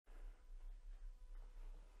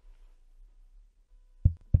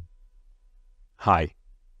Hi,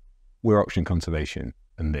 we're Auction Conservation,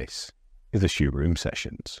 and this is the Shoot Room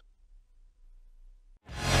Sessions.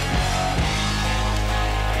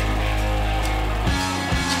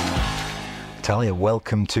 Natalia,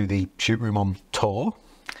 welcome to the Shoot Room on tour.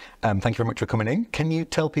 Thank you very much for coming in. Can you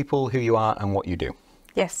tell people who you are and what you do?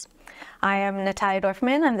 Yes, I am Natalia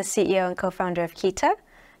Dorfman. I'm the CEO and co-founder of Kita.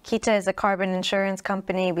 Kita is a carbon insurance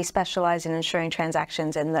company. We specialize in insuring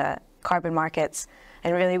transactions in the carbon markets.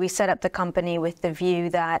 And really, we set up the company with the view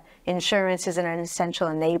that insurance is an essential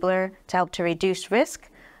enabler to help to reduce risk,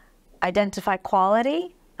 identify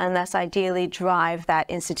quality, and thus ideally drive that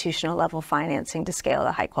institutional level financing to scale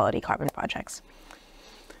the high quality carbon projects.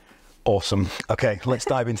 Awesome. Okay, let's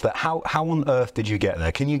dive into that. How on earth did you get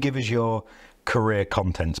there? Can you give us your career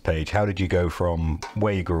contents page? How did you go from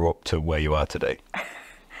where you grew up to where you are today?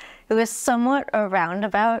 It was somewhat a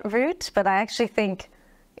roundabout route, but I actually think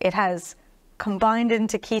it has combined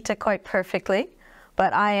into Kita quite perfectly.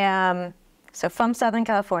 But I am from Southern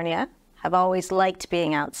California, have always liked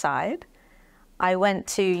being outside. I went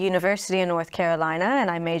to university in North Carolina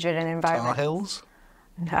and I majored in environment. Tar Heels?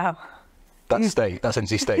 No. That's state, that's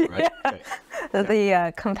NC State, right? Yeah. Okay.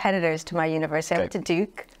 The competitors to my university. I went to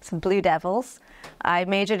Duke, some Blue Devils. I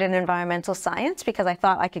majored in environmental science because I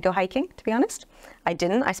thought I could go hiking, to be honest. I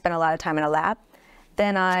didn't. I spent a lot of time in a lab.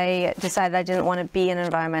 Then I decided I didn't want to be an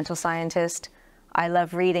environmental scientist. I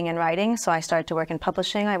love reading and writing, so I started to work in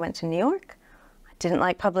publishing. I went to New York. I didn't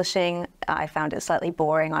like publishing. I found it slightly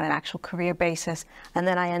boring on an actual career basis. And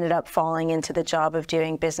then I ended up falling into the job of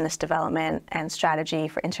doing business development and strategy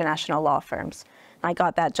for international law firms. I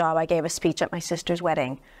got that job. I gave a speech at my sister's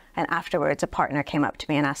wedding. And afterwards, a partner came up to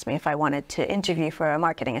me and asked me if I wanted to interview for a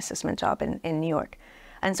marketing assistant job in New York.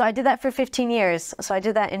 And so I did that for 15 years. So I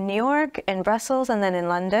did that in New York, in Brussels, and then in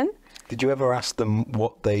London. Did you ever ask them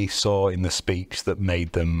what they saw in the speech that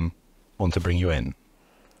made them want to bring you in?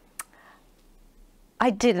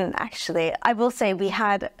 I didn't, actually. I will say we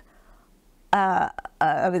had, it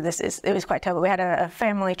was quite terrible. We had a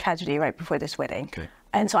family tragedy right before this wedding. Okay.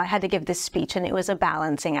 And so I had to give this speech, and it was a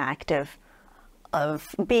balancing act of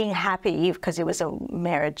being happy because it was a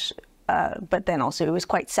marriage, but then also it was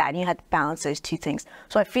quite sad. And you had to balance those two things.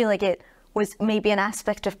 So I feel like it was maybe an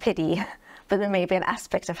aspect of pity, but then maybe an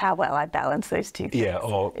aspect of how well I balanced those two things. Yeah,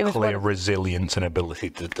 or clear resilience and ability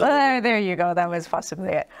to do there you go. That was possibly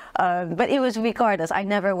it. But it was regardless. I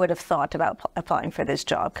never would have thought about applying for this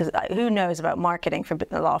job because who knows about marketing for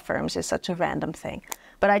law firms is such a random thing.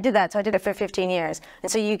 But I did that. So I did it for 15 years.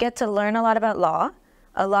 And so you get to learn a lot about law,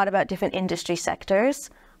 a lot about different industry sectors.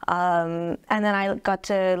 And then I got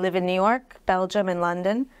to live in New York, Belgium, and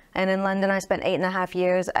London. And in London, I spent 8.5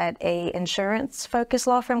 years at a insurance-focused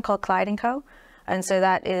law firm called Clyde & Co. And so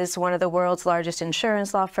that is one of the world's largest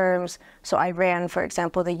insurance law firms. So I ran, for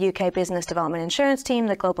example, the UK Business Development Insurance Team,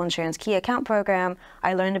 the Global Insurance Key Account Program.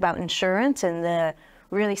 I learned about insurance and the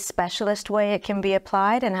really specialist way it can be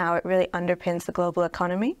applied and how it really underpins the global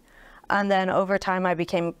economy. And then over time, I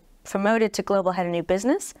became promoted to Global Head of New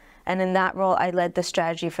Business. And in that role, I led the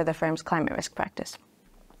strategy for the firm's climate risk practice.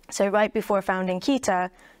 So right before founding Kita,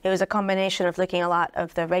 it was a combination of looking a lot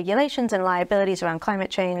of the regulations and liabilities around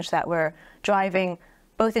climate change that were driving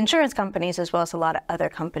both insurance companies as well as a lot of other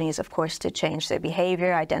companies, of course, to change their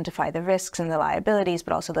behavior, identify the risks and the liabilities,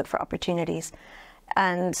 but also look for opportunities.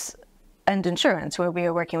 And insurance, where we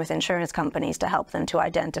were working with insurance companies to help them to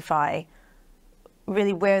identify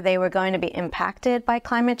really where they were going to be impacted by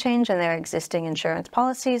climate change and their existing insurance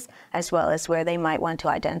policies, as well as where they might want to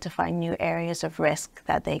identify new areas of risk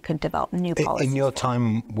that they could develop new policies. In your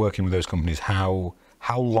time working with those companies, how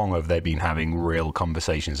long have they been having real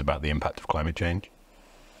conversations about the impact of climate change?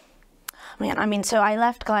 So I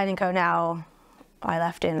left Clyde & Co. now, I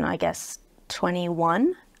left in, I guess,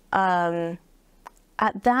 21. At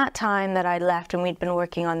that time that I left, and we'd been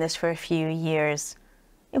working on this for a few years,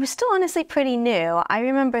 it was still honestly pretty new. I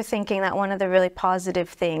remember thinking that one of the really positive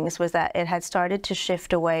things was that it had started to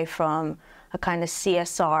shift away from a kind of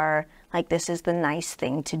CSR, like this is the nice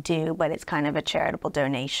thing to do, but it's kind of a charitable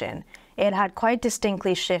donation. It had quite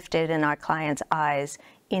distinctly shifted in our clients' eyes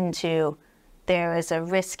into there is a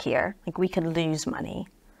risk here, like we could lose money,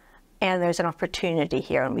 and there's an opportunity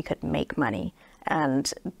here and we could make money.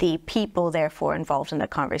 And the people therefore involved in the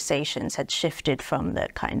conversations had shifted from the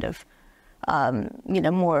kind of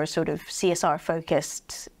more sort of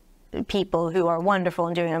CSR-focused people who are wonderful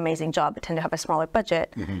and doing an amazing job but tend to have a smaller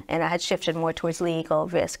budget, and it had shifted more towards legal,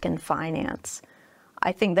 risk, and finance.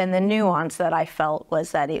 I think then the nuance that I felt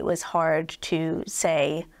was that it was hard to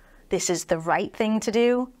say, this is the right thing to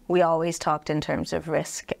do. We always talked in terms of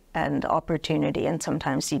risk and opportunity, and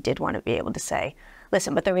sometimes you did want to be able to say,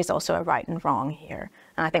 listen, but there is also a right and wrong here.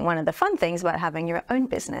 And I think one of the fun things about having your own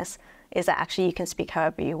business is that actually you can speak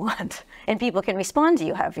however you want and people can respond to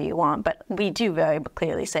you however you want. But we do very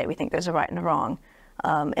clearly say we think there's a right and a wrong.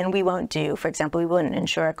 And we won't do, for example, we wouldn't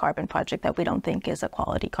insure a carbon project that we don't think is a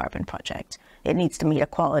quality carbon project. It needs to meet a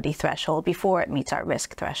quality threshold before it meets our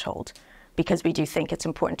risk threshold, because we do think it's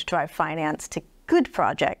important to drive finance to good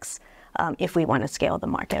projects if we want to scale the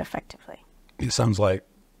market effectively. It sounds like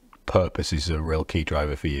purpose is a real key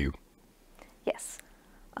driver for you. Yes.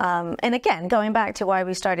 And again, going back to why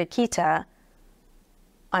we started Kita,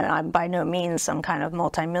 I'm by no means some kind of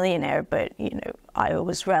multimillionaire, but I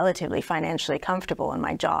was relatively financially comfortable in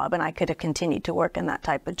my job, and I could have continued to work in that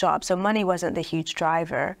type of job. So money wasn't the huge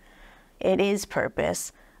driver. It is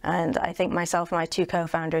purpose. And I think myself and my two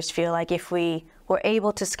co-founders feel like if we were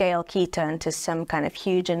able to scale Kita into some kind of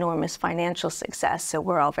huge, enormous financial success, so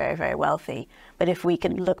we're all very, very wealthy, but if we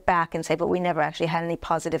could look back and say, but we never actually had any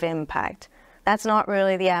positive impact, that's not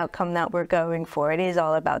really the outcome that we're going for. It is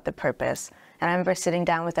all about the purpose. And I remember sitting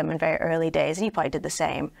down with them in very early days, and you probably did the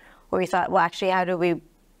same, where we thought, well, actually, how do we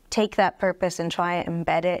take that purpose and try and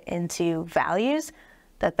embed it into values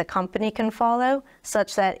that the company can follow,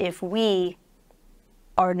 such that if we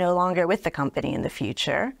are no longer with the company in the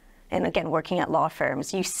future, and again, working at law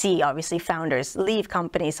firms, you see, obviously, founders leave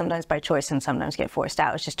companies sometimes by choice and sometimes get forced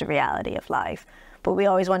out. It's just a reality of life. But we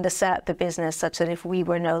always wanted to set up the business such that if we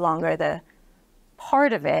were no longer the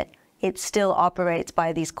part of it, it still operates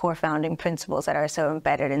by these core founding principles that are so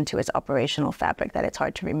embedded into its operational fabric that it's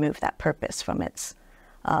hard to remove that purpose from its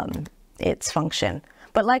function.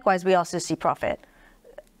 But likewise, we also see profit.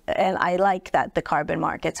 And I like that the carbon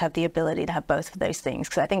markets have the ability to have both of those things,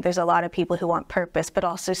 because I think there's a lot of people who want purpose, but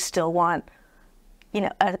also still want,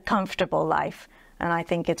 a comfortable life. And I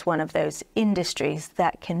think it's one of those industries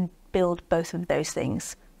that can build both of those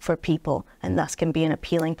things for people, and thus can be an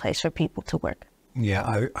appealing place for people to work.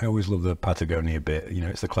 Yeah, I always love the Patagonia bit.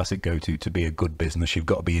 It's the classic go-to. To be a good business, you've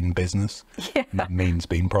got to be in business. Yeah. And that means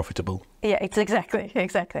being profitable. Yeah, it's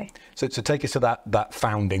exactly. So to take us to that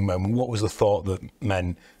founding moment, what was the thought that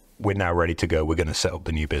meant we're now ready to go, we're going to set up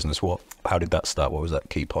the new business? How did that start? What was that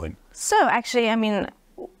key point? So actually,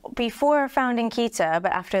 before founding Kita,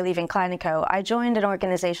 but after leaving Klein & Co., I joined an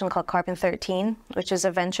organization called Carbon 13, which is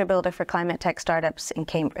a venture builder for climate tech startups in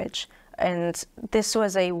Cambridge. And this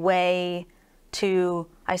was a way to,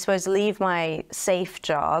 I suppose, leave my safe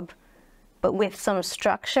job, but with some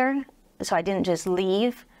structure. So I didn't just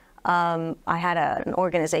leave. I had an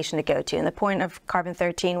organization to go to. And the point of Carbon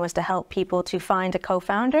 13 was to help people to find a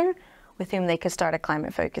co-founder with whom they could start a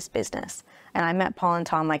climate-focused business. And I met Paul and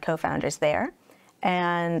Tom, my co-founders, there.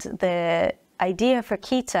 And the idea for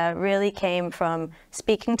Kita really came from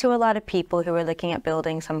speaking to a lot of people who were looking at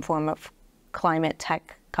building some form of climate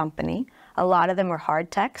tech company. A lot of them were hard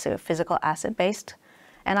tech, so physical asset-based.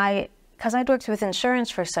 And because I'd worked with insurance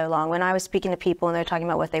for so long, when I was speaking to people and they're talking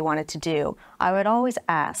about what they wanted to do, I would always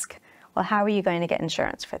ask, well, how are you going to get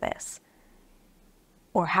insurance for this?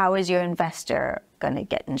 Or how is your investor going to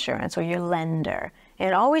get insurance, or your lender? And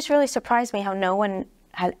it always really surprised me how no one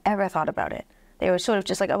had ever thought about it. They were sort of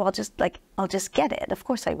just like, oh, I'll just get it. Of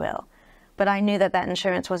course I will. But I knew that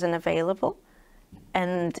insurance wasn't available.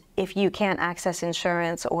 And if you can't access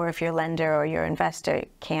insurance, or if your lender or your investor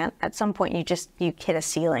can't, at some point you hit a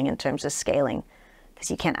ceiling in terms of scaling,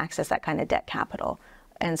 because you can't access that kind of debt capital.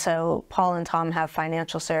 And so Paul and Tom have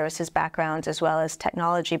financial services backgrounds as well as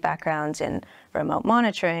technology backgrounds in remote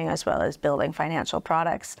monitoring, as well as building financial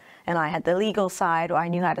products. And I had the legal side, where I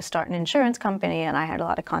knew how to start an insurance company, and I had a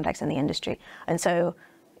lot of contacts in the industry. And so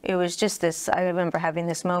it was just this, I remember having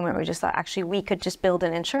this moment where we just thought, actually, we could just build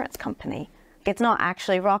an insurance company. It's not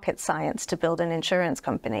actually rocket science to build an insurance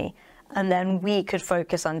company. And then we could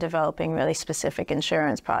focus on developing really specific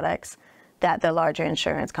insurance products that the larger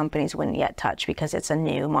insurance companies wouldn't yet touch, because it's a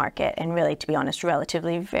new market, and really, to be honest,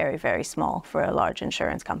 relatively very, very small for a large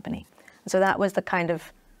insurance company. So that was the kind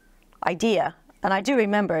of idea. And I do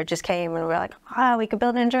remember it just came and we were like, we could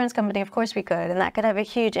build an insurance company. Of course we could. And that could have a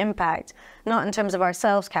huge impact, not in terms of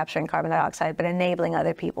ourselves capturing carbon dioxide, but enabling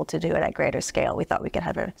other people to do it at greater scale. We thought we could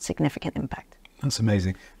have a significant impact. That's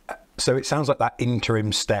amazing. So it sounds like that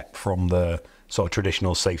interim step from the sort of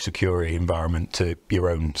traditional safe, secure environment to your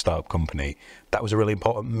own startup company, that was a really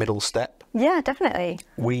important middle step. Yeah, definitely.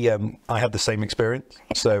 I had the same experience.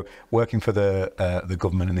 So working for the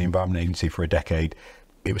government and the Environment Agency for a decade,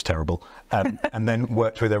 it was terrible. And then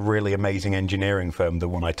worked with a really amazing engineering firm, the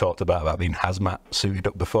one I talked about being hazmat suited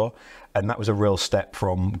up before. And that was a real step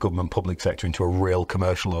from government public sector into a real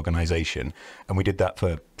commercial organisation. And we did that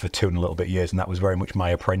for 2 and a little bit years. And that was very much my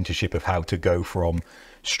apprenticeship of how to go from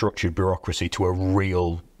structured bureaucracy to a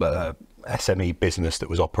real SME business that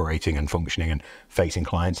was operating and functioning and facing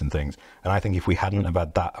clients and things. And I think if we hadn't have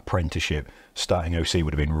had that apprenticeship, starting OC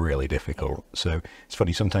would have been really difficult. So it's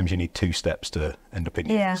funny, sometimes you need 2 steps to end up in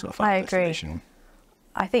sort of I agree.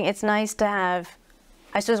 I think it's nice to have,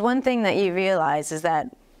 I suppose one thing that you realize is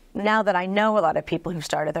that now that I know a lot of people who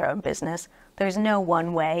started their own business, there's no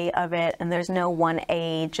one way of it, and there's no one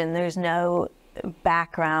age, and there's no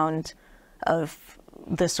background of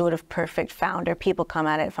the sort of perfect founder. People come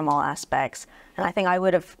at it from all aspects. And I think I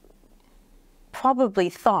would have probably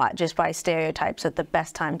thought, just by stereotypes, that the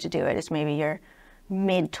best time to do it is maybe your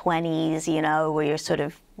mid-20s, you know, where you're sort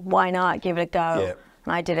of, why not give it a go? Yeah.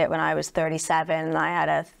 And I did it when I was 37, and I had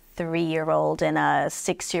a 3-year-old and a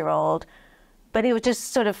 6-year-old. But it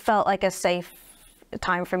just sort of felt like a safe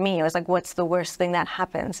time for me. It was like, what's the worst thing that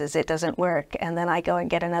happens is it doesn't work, and then I go and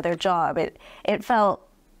get another job. It felt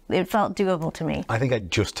doable to me. I think I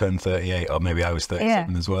just turned 38, or maybe I was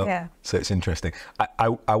 37 as well. Yeah. So it's interesting.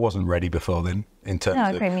 I wasn't ready before then in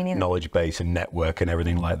terms of knowledge base and network and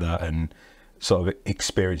everything like that, and sort of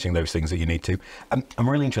experiencing those things that you need to. I'm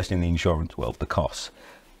really interested in the insurance world, the costs.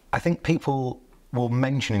 I think people will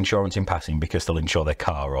mention insurance in passing because they'll insure their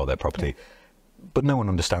car or their property. Yeah. But no one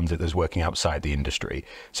understands it as working outside the industry.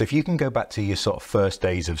 So if you can go back to your sort of first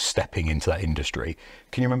days of stepping into that industry,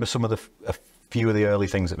 can you remember some of a few of the early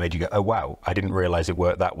things that made you go, oh, wow, I didn't realize it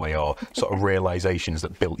worked that way, or sort of realizations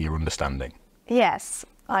that built your understanding? Yes,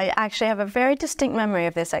 I actually have a very distinct memory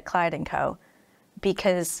of this at Clyde & Co.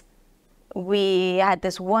 because we had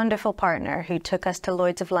this wonderful partner who took us to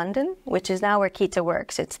Lloyd's of London, which is now where Kita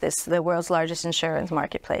works. It's the world's largest insurance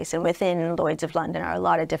marketplace. And within Lloyd's of London are a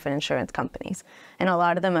lot of different insurance companies. And a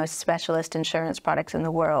lot of the most specialist insurance products in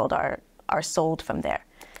the world are sold from there.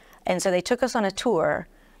 And so they took us on a tour,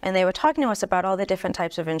 and they were talking to us about all the different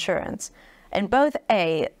types of insurance. And both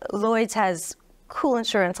Lloyd's has cool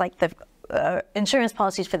insurance, like the insurance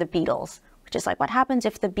policies for the Beatles, just like what happens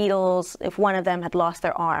if the Beatles, if one of them had lost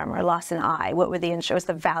their arm or lost an eye, what would the insurance,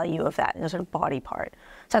 the value of that, sort of body part.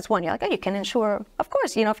 So that's one, you're like, oh, you can insure, of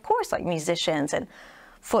course, like musicians and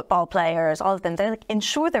football players, all of them, they like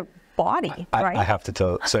insure their body, right? I have to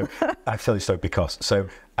tell, so I tell you so because,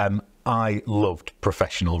 I loved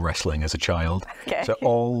professional wrestling as a child. Okay. So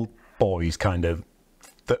all boys kind of,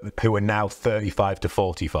 who are now 35 to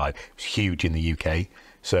 45, it was huge in the UK.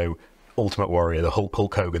 So Ultimate Warrior, the Hulk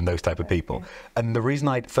Hogan, those type of people. And the reason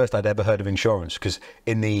I'd ever heard of insurance, because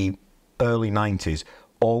in the early 90s,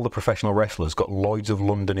 all the professional wrestlers got Lloyd's of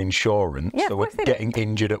London insurance, so were getting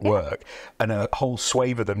injured at work, and a whole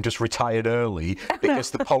swathe of them just retired early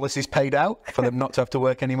because the policies paid out for them not to have to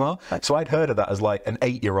work anymore. So I'd heard of that as like an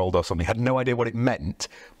 8-year-old or something, had no idea what it meant,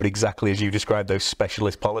 but exactly as you described, those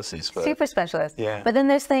specialist policies. Super specialist. Yeah. But then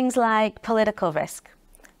there's things like political risk.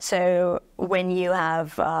 So when you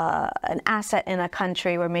have an asset in a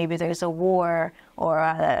country where maybe there's a war or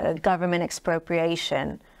a government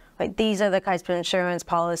expropriation, like these are the kinds of insurance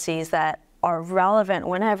policies that are relevant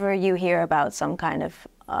whenever you hear about some kind of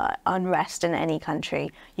unrest in any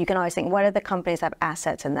country. You can always think, what are the companies that have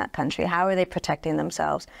assets in that country? How are they protecting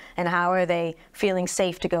themselves? And how are they feeling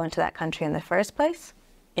safe to go into that country in the first place?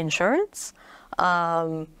 Insurance.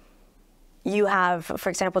 You have, for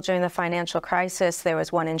example, during the financial crisis, there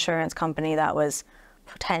was one insurance company that was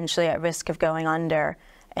potentially at risk of going under,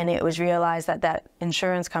 and it was realized that that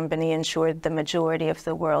insurance company insured the majority of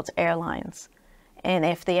the world's airlines. And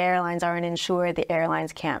if the airlines aren't insured, the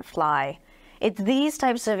airlines can't fly. It's these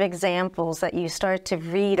types of examples that you start to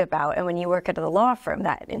read about, and when you work at a law firm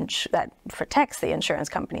that protects the insurance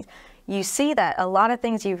companies, you see that a lot of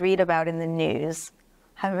things you read about in the news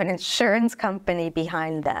have an insurance company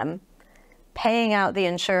behind them, paying out the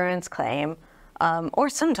insurance claim, or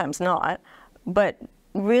sometimes not, but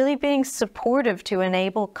really being supportive to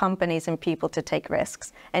enable companies and people to take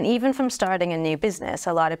risks. And even from starting a new business,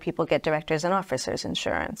 a lot of people get directors and officers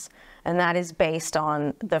insurance. And that is based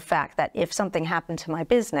on the fact that if something happened to my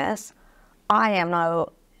business, I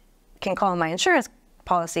can call my insurance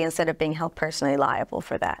policy instead of being held personally liable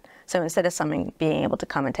for that. So instead of someone being able to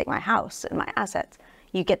come and take my house and my assets,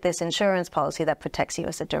 you get this insurance policy that protects you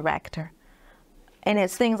as a director. And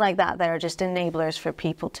it's things like that that are just enablers for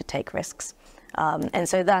people to take risks. And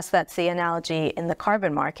so that's the analogy in the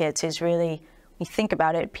carbon markets is really, we think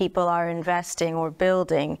about it, people are investing or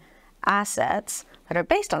building assets that are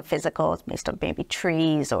based on physical, it's based on maybe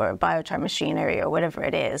trees or biochar machinery or whatever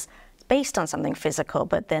it is. It's based on something physical,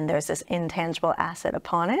 but then there's this intangible asset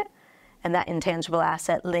upon it. And that intangible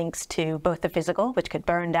asset links to both the physical, which could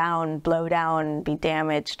burn down, blow down, be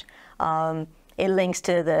damaged. It links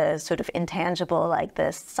to the sort of intangible, like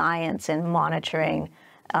the science and monitoring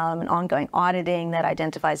and ongoing auditing that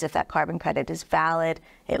identifies if that carbon credit is valid.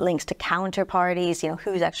 It links to counterparties,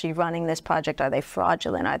 who's actually running this project? Are they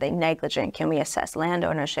fraudulent? Are they negligent? Can we assess land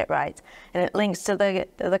ownership rights? And it links to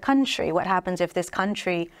the country. What happens if this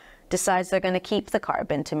country decides they're going to keep the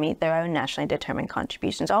carbon to meet their own nationally determined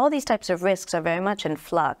contributions? All these types of risks are very much in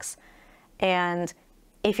flux. And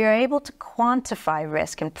if you're able to quantify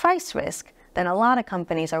risk and price risk, then a lot of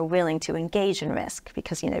companies are willing to engage in risk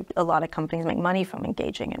because, a lot of companies make money from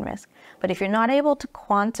engaging in risk. But if you're not able to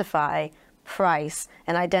quantify price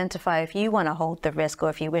and identify if you want to hold the risk or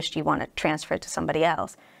if you wish you want to transfer it to somebody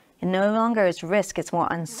else, it no longer is risk, it's more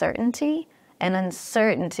uncertainty. And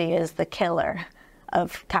uncertainty is the killer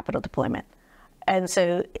of capital deployment. And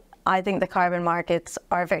so I think the carbon markets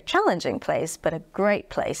are a very challenging place, but a great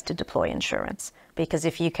place to deploy insurance. Because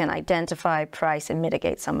if you can identify, price, and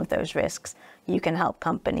mitigate some of those risks, you can help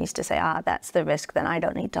companies to say, that's the risk, then I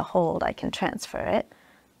don't need to hold, I can transfer it.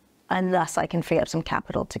 And thus I can free up some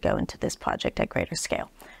capital to go into this project at greater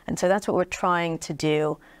scale. And so that's what we're trying to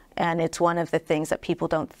do. And it's one of the things that people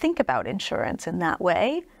don't think about insurance in that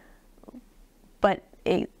way, but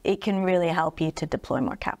it can really help you to deploy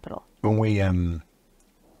more capital. When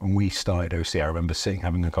we started OC, I remember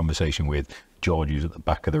having a conversation with George, who's at the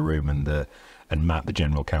back of the room, and Matt, the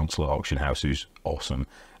general counsel at Auction House, who's awesome.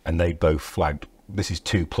 And they both flagged, this is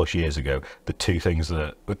 2+ years ago,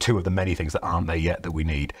 two of the many things that aren't there yet that we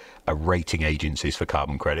need are rating agencies for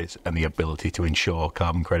carbon credits and the ability to insure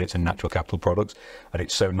carbon credits and natural capital products. And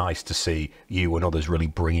it's so nice to see you and others really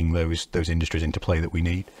bringing those industries into play that we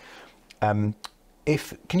need. Can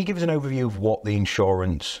you give us an overview of what the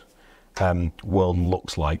insurance world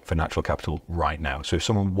looks like for natural capital right now? So if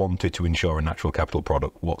someone wanted to insure a natural capital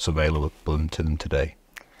product, what's available to them today?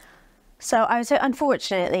 So I would say,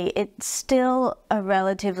 unfortunately, it's still a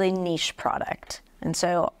relatively niche product. And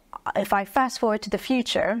so if I fast forward to the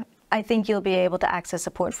future, I think you'll be able to access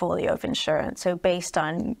a portfolio of insurance. So based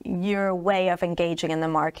on your way of engaging in the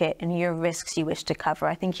market and your risks you wish to cover,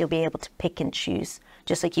 I think you'll be able to pick and choose,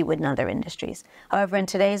 just like you would in other industries. However, in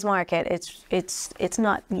today's market, it's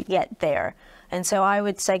not yet there. And so I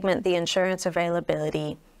would segment the insurance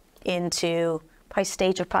availability into by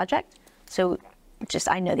stage of project. So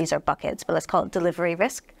I know these are buckets, but let's call it delivery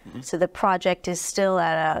risk. Mm-hmm. So the project is still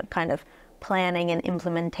at a kind of planning and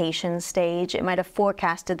implementation stage. It might have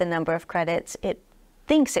forecasted the number of credits it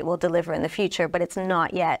thinks it will deliver in the future, but it's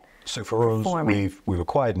not yet. So for us, we've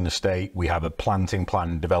acquired an estate, we have a planting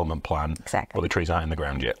plan, development plan, exactly, but the trees aren't in the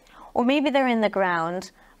ground yet. Or maybe they're in the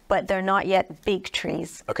ground, but they're not yet big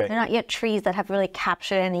trees. Okay. They're not yet trees that have really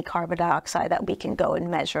captured any carbon dioxide that we can go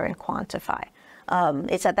and measure and quantify.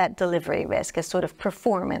 It's at that delivery risk, a sort of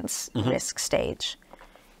performance risk stage.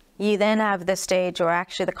 You then have the stage where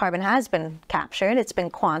actually the carbon has been captured, it's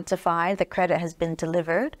been quantified, the credit has been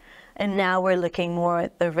delivered, and now we're looking more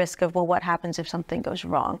at the risk of, well, what happens if something goes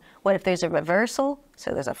wrong? What if there's a reversal?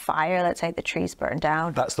 So there's a fire, let's say the trees burn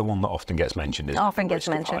down. That's the one that often gets mentioned, isn't it? Often gets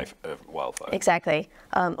mentioned. Wildfire. Exactly.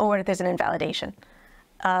 Or what if there's an invalidation?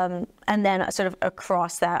 And then sort of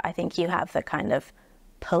across that, I think you have the kind of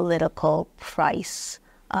political, price,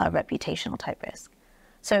 reputational type risk.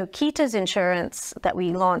 So Kita's insurance that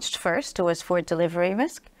we launched first was for delivery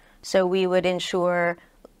risk. So we would insure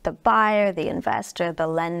the buyer, the investor, the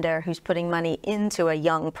lender who's putting money into a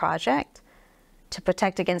young project to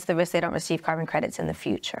protect against the risk they don't receive carbon credits in the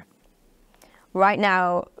future. Right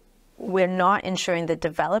now, we're not insuring the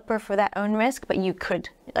developer for that own risk, but you could,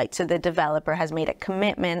 so the developer has made a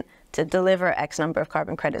commitment to deliver X number of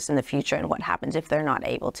carbon credits in the future, and what happens if they're not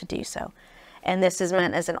able to do so. And this is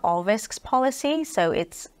meant as an all risks policy, so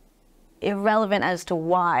it's irrelevant as to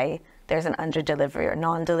why there's an under-delivery or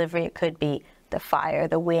non-delivery. It could be the fire,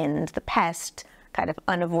 the wind, the pest, kind of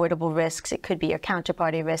unavoidable risks. It could be your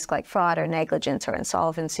counterparty risk like fraud or negligence or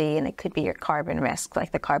insolvency, and it could be your carbon risk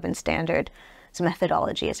like the carbon standard. So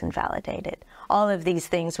methodology is invalidated. All of these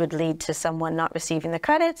things would lead to someone not receiving the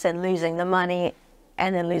credits and losing the money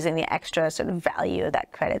and then losing the extra sort of value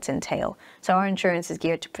that credits entail. So our insurance is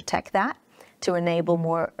geared to protect that, to enable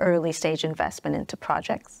more early stage investment into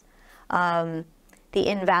projects. The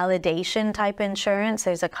invalidation type insurance,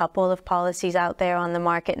 there's a couple of policies out there on the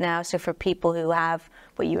market now. So for people who have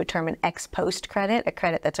what you would term an ex post credit, a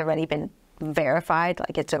credit that's already been verified,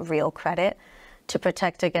 like it's a real credit. to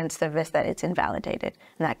protect against the risk that it's invalidated.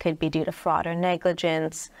 And that could be due to fraud or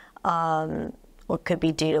negligence, or could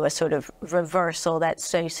be due to a sort of reversal that's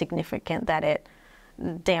so significant that it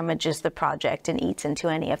damages the project and eats into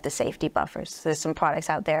any of the safety buffers. There's some products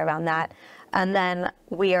out there around that. And then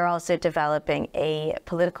we are also developing a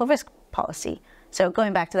political risk policy. So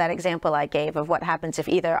going back to that example I gave of what happens if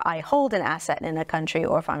either I hold an asset in a country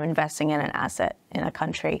or if I'm investing in an asset in a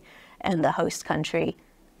country and the host country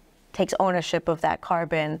takes ownership of that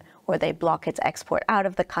carbon, or they block its export out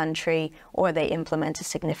of the country, or they implement a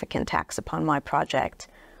significant tax upon my project.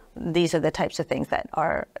 These are the types of things that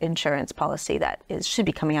our insurance policy that should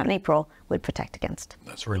be coming out in April would protect against.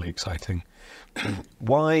 That's really exciting.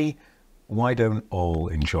 Why don't all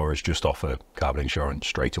insurers just offer carbon insurance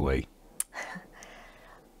straight away?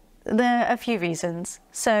 There are a few reasons.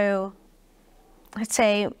 So I'd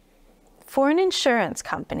say for an insurance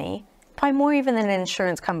company, probably more even than an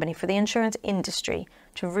insurance company, for the insurance industry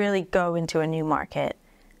to really go into a new market,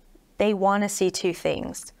 they want to see two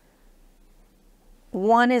things.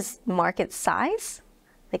 One is market size.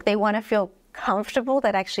 Like they want to feel comfortable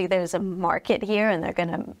that actually there's a market here and they're going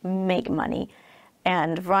to make money.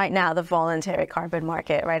 And right now, the voluntary carbon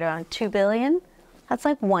market, right around $2 billion, that's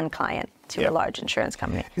like one client to a large insurance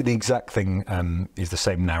company. The exact thing is the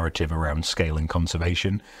same narrative around scaling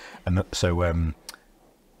conservation. And so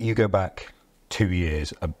you go back 2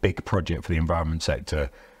 years, a big project for the environment sector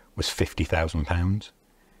was £50,000.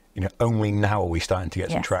 You know, only now are we starting to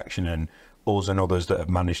get some traction, and us and others that have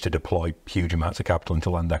managed to deploy huge amounts of capital into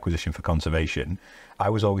land acquisition for conservation. I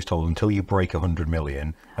was always told until you break 100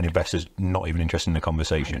 million, an investor's not even interested in the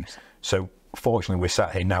conversation. 100%. So fortunately, we're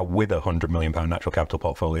sat here now with a £100 million natural capital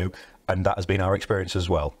portfolio, and that has been our experience as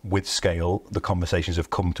well. With scale, the conversations have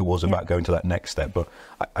come to us about going to that next step, but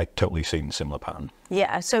I totally seen a similar pattern.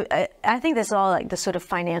 Yeah, so I think this is all like the sort of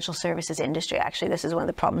financial services industry. Actually, this is one of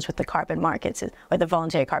the problems with the carbon markets, or the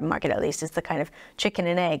voluntary carbon market at least, is the kind of chicken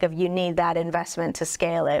and egg of you need that investment to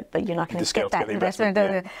scale it, but you're not going to get that investment.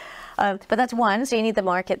 But that's one, so you need the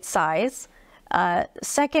market size.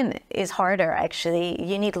 Second is harder, actually.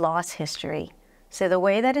 You need loss history. So the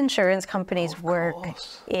way that insurance companies work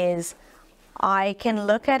is I can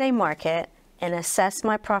look at a market and assess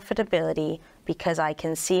my profitability because I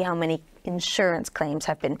can see how many insurance claims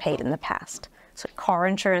have been paid in the past. So car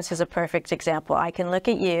insurance is a perfect example. I can look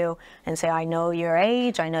at you and say, I know your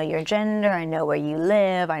age, I know your gender, I know where you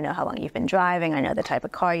live, I know how long you've been driving, I know the type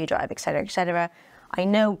of car you drive, et cetera, et cetera. I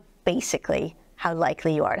know basically how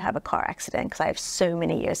likely you are to have a car accident because I have so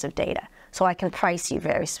many years of data. So I can price you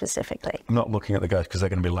very specifically. I'm not looking at the guys because they're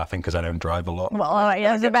going to be laughing because I don't drive a lot. Well, all right,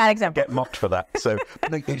 that's a bad example. Get mocked for that. So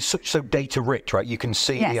it's so data rich, right? You can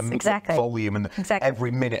see the volume and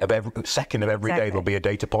every minute of every second of every day there'll be a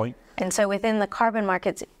data point. And so within the carbon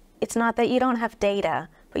markets, it's not that you don't have data,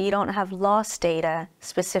 but you don't have loss data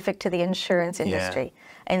specific to the insurance industry.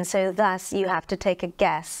 And so thus you have to take a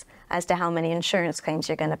guess as to how many insurance claims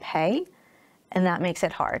you're going to pay. And that makes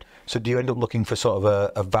it hard. So do you end up looking for sort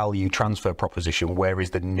of a value transfer proposition? Where is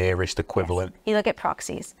the nearest equivalent? Yes. You look at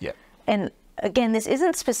proxies. Yeah. And again, this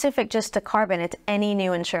isn't specific just to carbon, it's any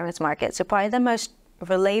new insurance market. So probably the most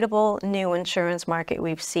relatable new insurance market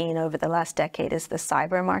we've seen over the last decade is the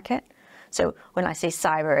cyber market. So when I say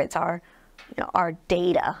cyber, it's our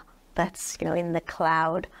data that's in the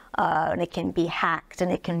cloud, and it can be hacked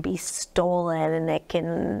and it can be stolen and it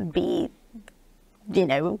can be,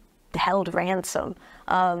 held ransom.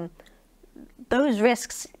 Those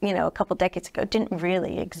risks, a couple decades ago didn't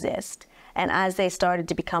really exist. And as they started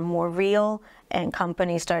to become more real and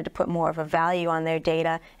companies started to put more of a value on their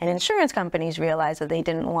data, and insurance companies realized that they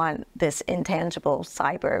didn't want this intangible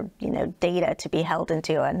cyber, data to be held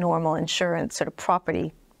into a normal insurance sort of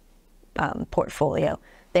property portfolio,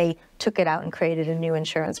 they took it out and created a new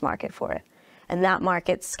insurance market for it. And that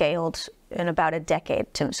market scaled in about a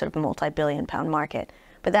decade to sort of a multi-billion-pound market.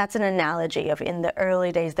 But that's an analogy of in the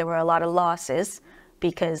early days, there were a lot of losses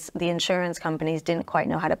because the insurance companies didn't quite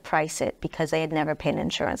know how to price it because they had never paid an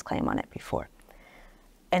insurance claim on it before.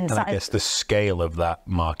 And I guess the scale of that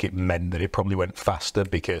market meant that it probably went faster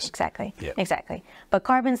because... Exactly, exactly. But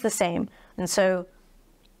carbon's the same. And so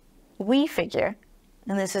we figure,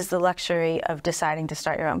 and this is the luxury of deciding to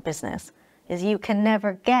start your own business, is you can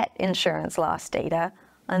never get insurance loss data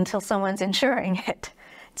until someone's insuring it.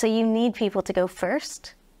 So you need people to go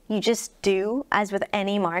first. You just do. As with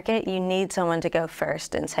any market, you need someone to go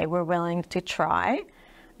first and say, we're willing to try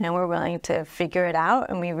and we're willing to figure it out.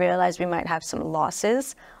 And we realize we might have some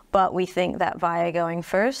losses, but we think that via going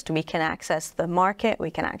first, we can access the market, we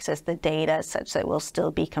can access the data such that we'll still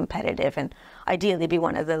be competitive and ideally be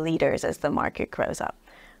one of the leaders as the market grows up.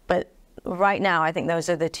 But right now, I think those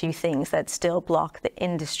are the two things that still block the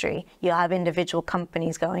industry. You'll have individual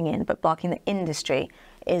companies going in, but blocking the industry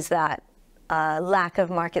is that lack of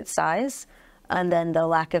market size and then the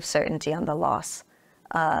lack of certainty on the loss.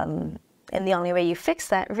 And the only way you fix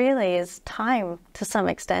that really is time, to some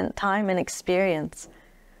extent, time and experience.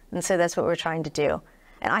 And so that's what we're trying to do.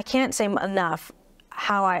 And I can't say enough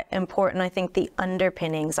how important I think the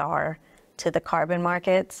underpinnings are to the carbon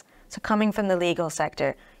markets. So coming from the legal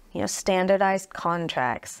sector, you know, standardized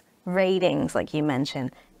contracts, ratings, like you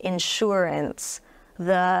mentioned, insurance,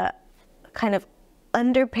 the kind of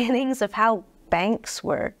underpinnings of how banks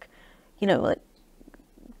work, you know, like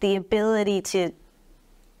the ability to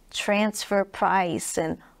transfer price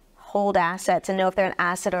and hold assets and know if they're an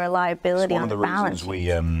asset or a liability on the balance sheet. One of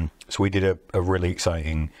the reasons we did a really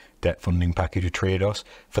exciting debt funding package with Triodos.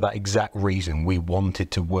 For that exact reason, we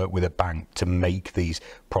wanted to work with a bank to make these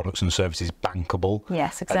products and services bankable.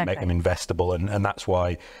 Yes, exactly. And make them investable. And that's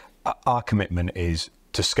why our commitment is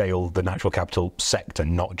to scale the natural capital sector,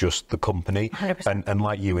 not just the company. 100%. And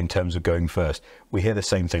like you, in terms of going first, we hear the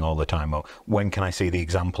same thing all the time. Oh, when can I see the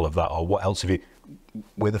example of that? Or what else have you...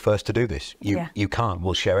 We're the first to do this. You can't.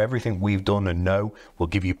 We'll share everything we've done and know. We'll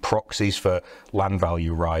give you proxies for land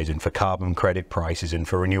value rising, for carbon credit prices, and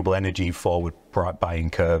for renewable energy forward buying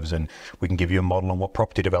curves. And we can give you a model on what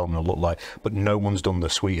property development will look like. But no one's done the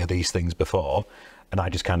suite of these things before. And I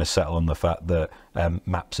just kind of settle on the fact that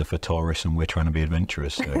maps are for tourists and we're trying to be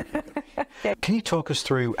adventurous. So. Can you talk us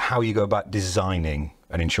through how you go about designing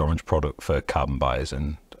an insurance product for carbon buyers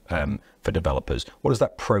and for developers? What does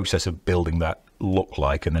that process of building that look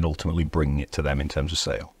like and then ultimately bringing it to them in terms of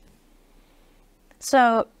sale?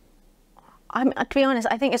 So, to be honest,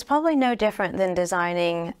 I think it's probably no different than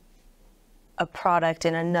designing a product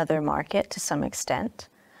in another market to some extent.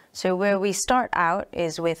 So where we start out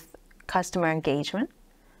is with customer engagement.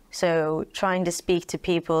 So trying to speak to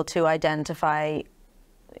people to identify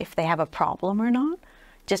if they have a problem or not.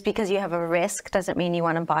 Just because you have a risk doesn't mean you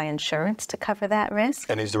want to buy insurance to cover that risk.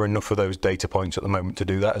 And is there enough of those data points at the moment to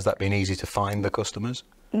do that? Has that been easy to find the customers?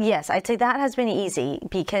 Yes, I'd say that has been easy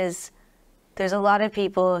because there's a lot of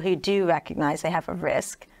people who do recognize they have a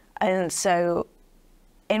risk.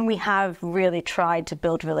 And we have really tried to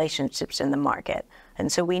build relationships in the market. And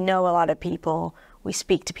so we know a lot of people, we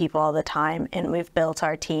speak to people all the time, and we've built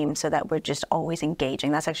our team so that we're just always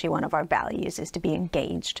engaging. That's actually one of our values, is to be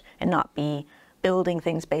engaged and not be building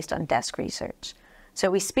things based on desk research. So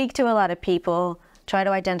we speak to a lot of people, try to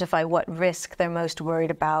identify what risk they're most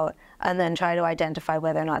worried about, and then try to identify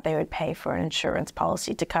whether or not they would pay for an insurance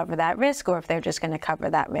policy to cover that risk, or if they're just going to cover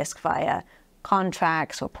that risk via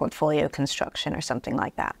contracts or portfolio construction or something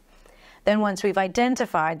like that. Then once we've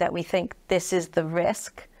identified that we think this is the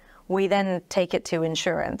risk, we then take it to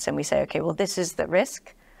insurance and we say, okay, well, this is the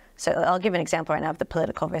risk. So I'll give an example right now of the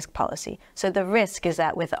political risk policy. So the risk is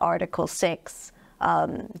that with Article 6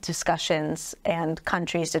 discussions and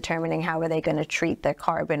countries determining how are they going to treat their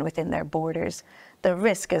carbon within their borders, the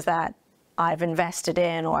risk is that I've invested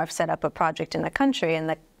in or I've set up a project in a country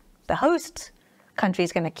and the host country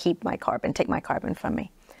is going to keep my carbon, take my carbon from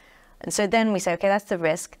me. And so then we say, okay, that's the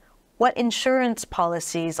risk. What insurance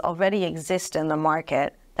policies already exist in the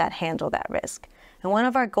market that handle that risk? And one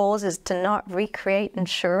of our goals is to not recreate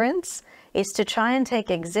insurance, is to try and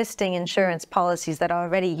take existing insurance policies that are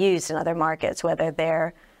already used in other markets, whether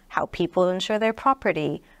they're how people insure their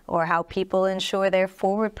property, or how people insure their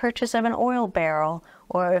forward purchase of an oil barrel,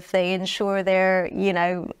 or if they insure their,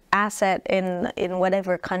 asset in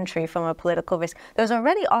whatever country from a political risk. There's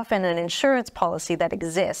already often an insurance policy that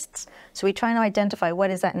exists. So we try to identify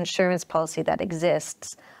what is that insurance policy that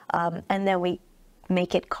exists, and then we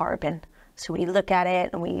make it carbon. So we look at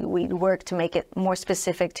it and we work to make it more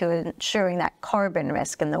specific to ensuring that carbon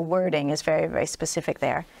risk, and the wording is very, very specific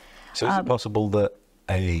there. So is it possible that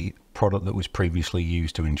a product that was previously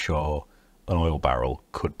used to insure an oil barrel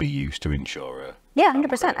could be used to insure a... Yeah,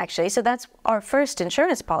 100% actually. So that's our first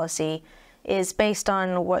insurance policy, is based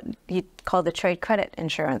on what you call the trade credit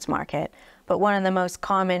insurance market. But one of the most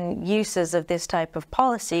common uses of this type of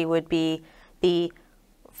policy would be the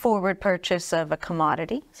forward purchase of a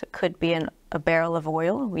commodity. So it could be a barrel of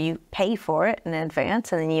oil where you pay for it in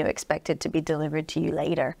advance and then you expect it to be delivered to you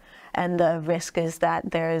later. And the risk is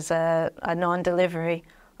that there's a non-delivery.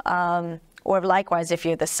 Or likewise, if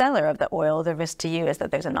you're the seller of the oil, the risk to you is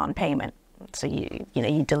that there's a non-payment. So you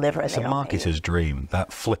deliver. It's a marketer's dream,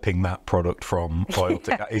 that flipping that product from oil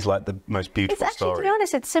to is like the most beautiful story. To be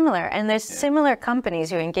honest, it's similar, and there's similar companies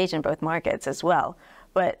who engage in both markets as well.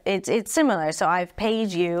 But it's similar. So I've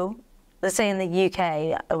paid you let's say in the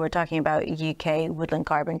UK, we're talking about UK Woodland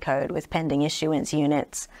Carbon Code with pending issuance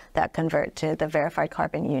units that convert to the verified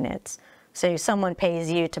carbon units. So someone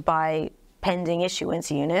pays you to buy pending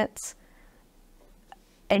issuance units,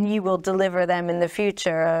 and you will deliver them in the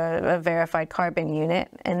future a verified carbon unit,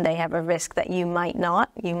 and they have a risk that you might not.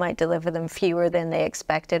 You might deliver them fewer than they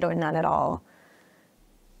expected or none at all.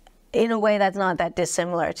 In a way, that's not that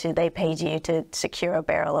dissimilar to they paid you to secure a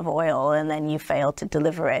barrel of oil and then you failed to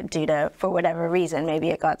deliver it due to, for whatever reason, maybe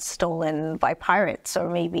it got stolen by pirates, or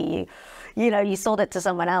maybe, you know, you sold it to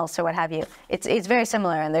someone else or what have you. It's very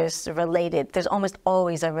similar, and there's almost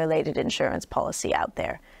always a related insurance policy out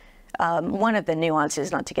there. One of the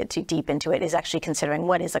nuances, not to get too deep into it, is actually considering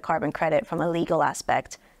what is a carbon credit from a legal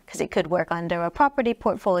aspect, because it could work under a property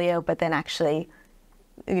portfolio, but then actually,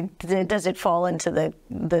 does it fall into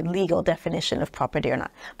the legal definition of property or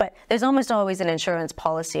not? But there's almost always an insurance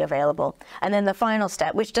policy available. And then the final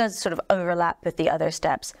step, which does sort of overlap with the other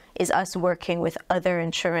steps, is us working with other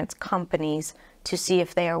insurance companies to see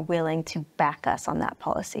if they are willing to back us on that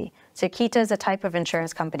policy. So Kita is a type of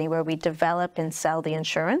insurance company where we develop and sell the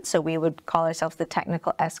insurance. So we would call ourselves the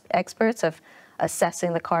technical experts of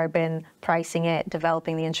assessing the carbon, pricing it,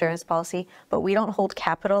 developing the insurance policy, but we don't hold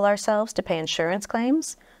capital ourselves to pay insurance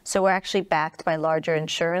claims. So we're actually backed by larger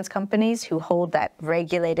insurance companies who hold that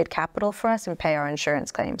regulated capital for us and pay our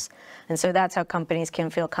insurance claims. And so that's how companies can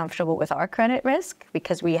feel comfortable with our credit risk,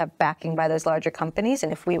 because we have backing by those larger companies.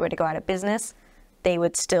 And if we were to go out of business, they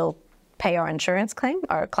would still pay our insurance claim,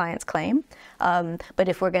 our client's claim. But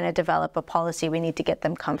if we're going to develop a policy, we need to get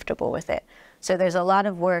them comfortable with it. So there's a lot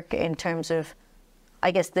of work in terms of, I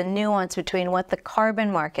guess, the nuance between what the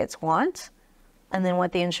carbon markets want and then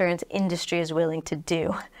what the insurance industry is willing to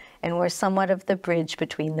do. And we're somewhat of the bridge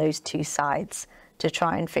between those two sides to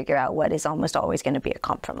try and figure out what is almost always going to be a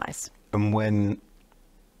compromise. And when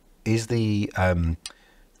is the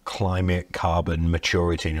climate carbon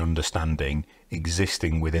maturity and understanding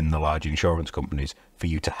existing within the large insurance companies for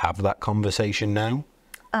you to have that conversation now?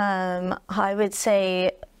 I would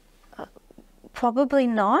say probably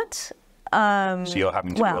not. So you're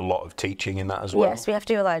having to do a lot of teaching in that as well? Yes, we have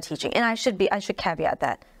to do a lot of teaching. And I should caveat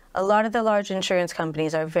that. A lot of the large insurance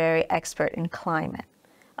companies are very expert in climate.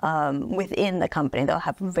 Within the company, they'll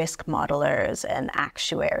have risk modelers and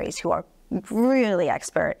actuaries who are really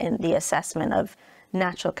expert in the assessment of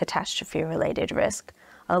natural catastrophe-related risk.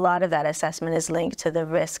 A lot of that assessment is linked to the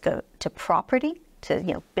risk to property,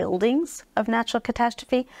 to buildings of natural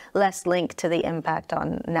catastrophe, less linked to the impact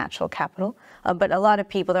on natural capital. But a lot of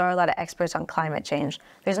people, there are a lot of experts on climate change.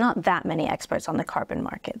 There's not that many experts on the carbon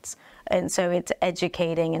markets. And so it's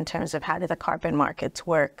educating in terms of how do the carbon markets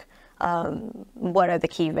work, what are the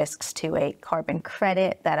key risks to a carbon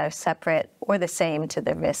credit that are separate or the same to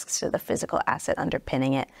the risks to the physical asset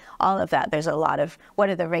underpinning it. All of that, there's a lot of, what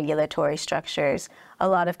are the regulatory structures? A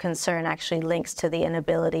lot of concern actually links to the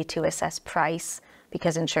inability to assess price,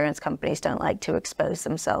 because insurance companies don't like to expose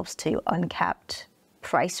themselves to uncapped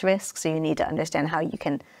price risk. So you need to understand how you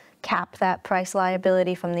can cap that price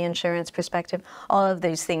liability from the insurance perspective. All of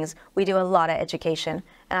those things, we do a lot of education.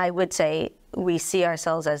 And I would say we see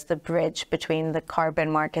ourselves as the bridge between the carbon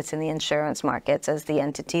markets and the insurance markets, as the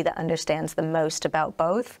entity that understands the most about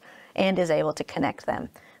both and is able to connect them.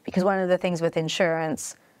 Because one of the things with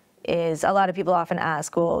insurance is a lot of people often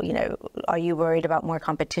ask, well, are you worried about more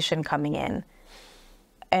competition coming in?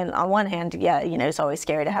 And on one hand, yeah, it's always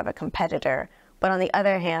scary to have a competitor. But on the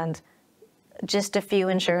other hand, just a few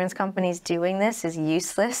insurance companies doing this is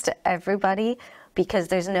useless to everybody, because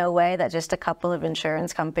there's no way that just a couple of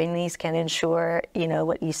insurance companies can insure,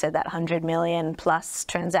 what you said, that 100 million plus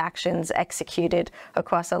transactions executed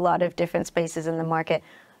across a lot of different spaces in the market.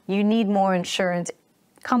 You need more insurance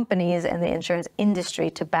companies and the insurance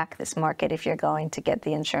industry to back this market if you're going to get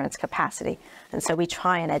the insurance capacity. And so we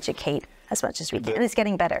try and educate as much as we can. And it's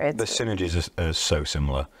getting better. The synergies are so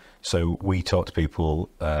similar. So we talk to people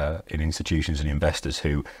in institutions and investors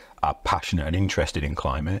who are passionate and interested in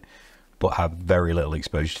climate, but have very little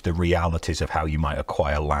exposure to the realities of how you might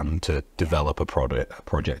acquire land to develop a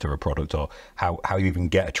project or a product, or how you even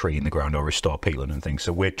get a tree in the ground or restore peatland and things.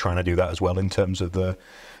 So we're trying to do that as well in terms of the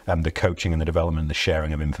coaching and the development, the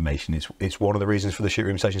sharing of information. It's one of the reasons for the Shoot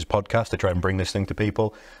Room Sessions podcast, to try and bring this thing to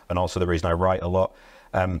people, and also the reason I write a lot.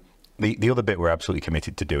 The other bit we're absolutely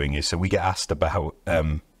committed to doing is, so we get asked about,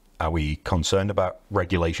 are we concerned about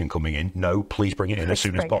regulation coming in? No, please bring it in as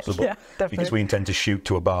soon as possible, because we intend to shoot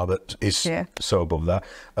to a bar that is so above that.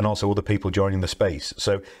 And also other people joining the space.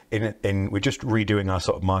 So we're just redoing our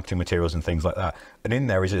sort of marketing materials and things like that. And in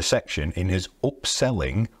there is a section in his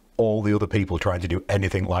upselling all the other people trying to do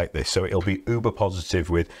anything like this. So it'll be uber positive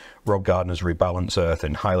with Rob Gardner's Rebalance Earth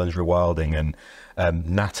and Highlands Rewilding and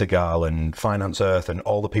Natagal and Finance Earth and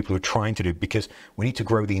all the people who are trying to do, because we need to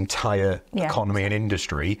grow the entire economy and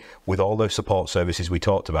industry with all those support services we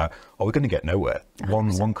talked about, or we're going to get nowhere.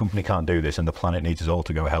 One company can't do this, and the planet needs us all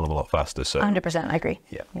to go a hell of a lot faster. So 100%, I agree.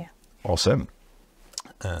 Yeah. Awesome.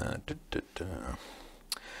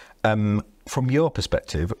 From your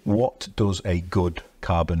perspective, what does a good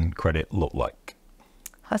carbon credit look like?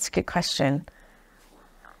 That's a good question.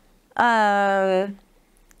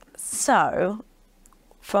 So,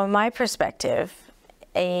 from my perspective,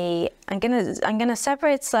 I'm gonna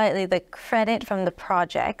separate slightly the credit from the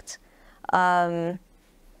project. The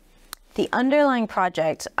underlying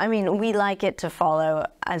project, I mean, we like it to follow,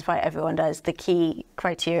 as probably everyone does, the key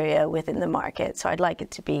criteria within the market. So I'd like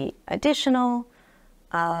it to be additional,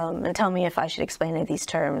 and tell me if I should explain any of these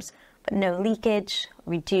terms, but no leakage,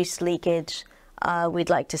 reduced leakage. We'd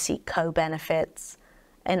like to see co-benefits.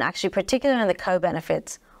 And actually, particularly on the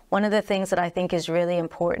co-benefits, one of the things that I think is really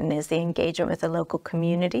important is the engagement with the local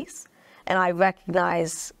communities. And I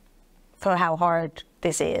recognize for how hard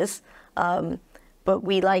this is, but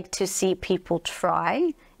we like to see people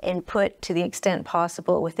try and put, to the extent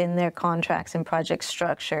possible within their contracts and project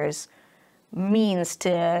structures, means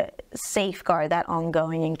to safeguard that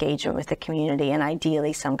ongoing engagement with the community, and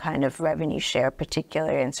ideally some kind of revenue share,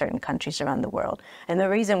 particularly in certain countries around the world. And the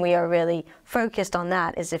reason we are really focused on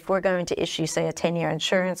that is if we're going to issue, say, a 10-year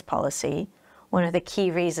insurance policy, one of the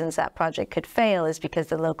key reasons that project could fail is because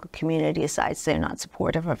the local community decides they're not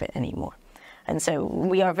supportive of it anymore. And so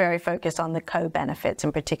we are very focused on the co-benefits,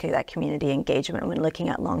 and particularly that community engagement when looking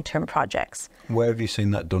at long-term projects. Where have you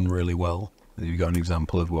seen that done really well? Have you got an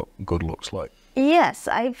example of what good looks like? Yes,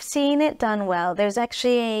 I've seen it done well. There's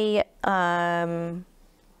actually a, I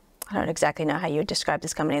don't exactly know how you would describe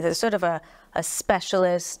this company. There's sort of a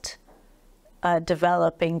specialist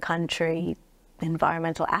developing country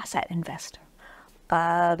environmental asset investor.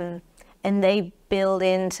 And they build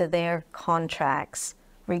into their contracts,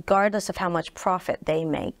 regardless of how much profit they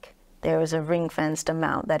make, there is a ring-fenced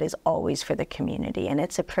amount that is always for the community, and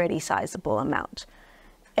it's a pretty sizable amount.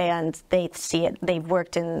 And they see it, they've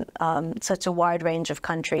worked in such a wide range of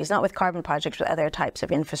countries, not with carbon projects, but other types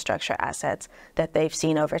of infrastructure assets, that they've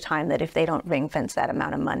seen over time that if they don't ring fence that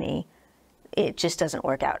amount of money, it just doesn't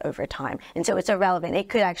work out over time. And so it's irrelevant. It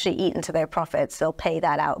could actually eat into their profits. They'll pay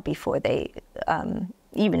that out before they,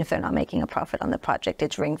 even if they're not making a profit on the project,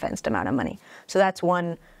 it's ring fenced amount of money. So that's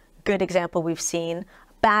one good example we've seen.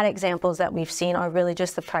 Bad examples that we've seen are really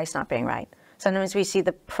just the price not being right. Sometimes we see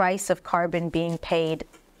the price of carbon being paid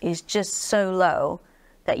is just so low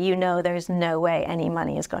that you know there's no way any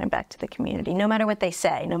money is going back to the community. No matter what they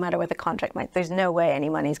say, no matter what the contract might, there's no way any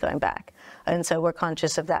money is going back. And so we're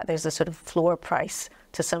conscious of that. There's a sort of floor price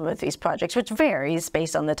to some of these projects, which varies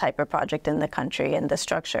based on the type of project in the country and the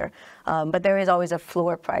structure. But there is always a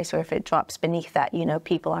floor price where if it drops beneath that, you know,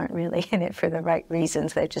 people aren't really in it for the right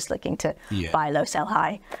reasons. They're just looking to buy low, sell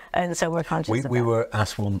high. And so we're conscious of that. We were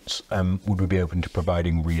asked once, would we be open to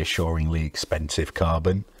providing reassuringly expensive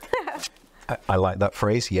carbon? I like that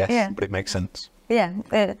phrase, yes, but it makes sense. Yeah,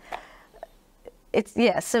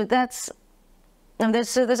 so that's,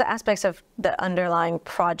 there's aspects of the underlying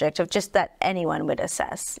project of just that anyone would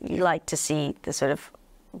assess. You like to see the sort of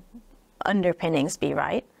underpinnings be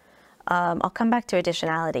right. I'll come back to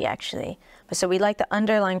additionality actually. So we like the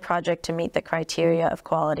underlying project to meet the criteria of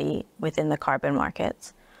quality within the carbon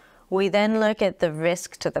markets. We then look at the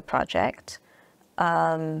risk to the project.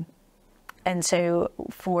 And so,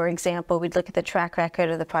 for example, we'd look at the track record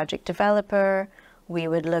of the project developer. We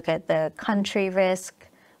would look at the country risk,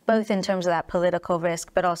 both in terms of that political risk,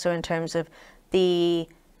 but also in terms of the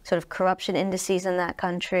sort of corruption indices in that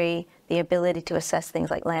country, the ability to assess things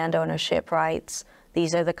like land ownership rights.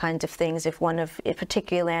 These are the kinds of things, if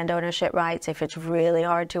particularly land ownership rights, if it's really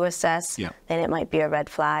hard to assess, then it might be a red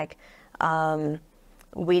flag.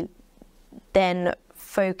 We then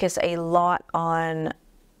focus a lot on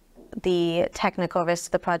the technical risks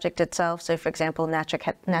of the project itself. So, for example, natural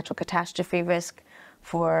catastrophe risk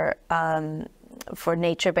for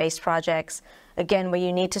nature-based projects. Again, where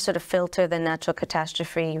you need to sort of filter the natural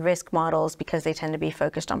catastrophe risk models because they tend to be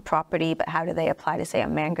focused on property, but how do they apply to, say, a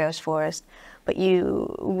mangrove forest? But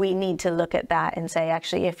we need to look at that and say,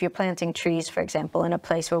 actually, if you're planting trees, for example, in a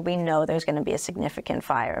place where we know there's going to be a significant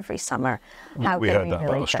fire every summer, how we can heard we that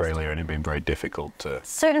really about Australia, and it's been very difficult to...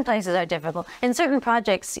 Certain places are difficult. In certain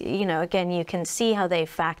projects, you know, again, you can see how they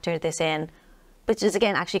factor this in, which is,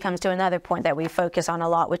 again, actually comes to another point that we focus on a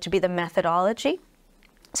lot, which would be the methodology.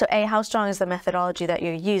 So A, how strong is the methodology that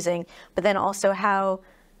you're using, but then also how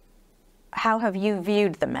how have you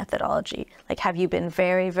viewed the methodology? Like, have you been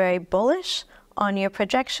very, very bullish on your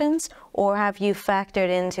projections, or have you factored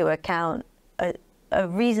into account a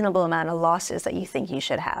reasonable amount of losses that you think you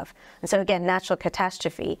should have? And so again, natural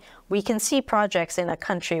catastrophe, we can see projects in a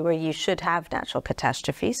country where you should have natural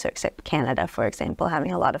catastrophe, so except Canada, for example,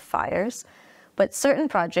 having a lot of fires. But certain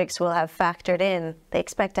projects will have factored in, they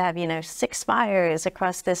expect to have, you know, 6 fires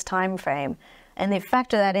across this time frame, and they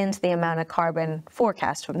factor that into the amount of carbon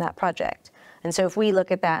forecast from that project. And so if we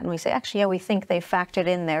look at that and we say, actually, yeah, we think they factored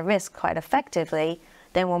in their risk quite effectively,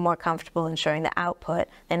 then we're more comfortable ensuring the output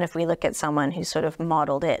than if we look at someone who sort of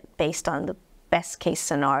modeled it based on the best case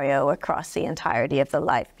scenario across the entirety of the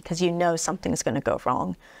life, because you know something's going to go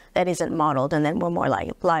wrong that isn't modeled, and then we're more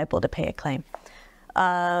liable to pay a claim.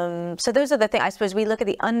 So those are the things. I suppose we look at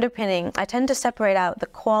the underpinning. I tend to separate out the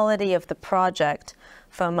quality of the project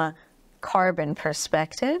from a carbon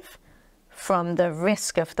perspective, from the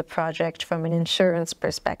risk of the project from an insurance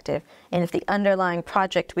perspective. And if the underlying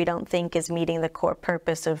project we don't think is meeting the core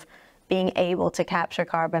purpose of being able to capture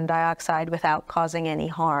carbon dioxide without causing any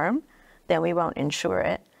harm, then we won't insure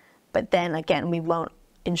it. But then again, we won't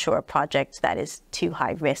insure a project that is too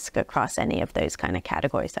high risk across any of those kind of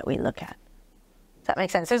categories that we look at. Does that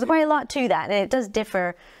make sense? There's quite a lot to that, and it does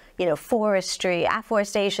differ. You know, forestry,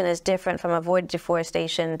 afforestation is different from avoided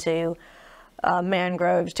deforestation to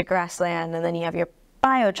mangroves to grassland, and then you have your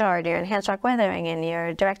biochar, your enhanced rock weathering, and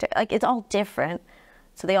your direct, like, it's all different.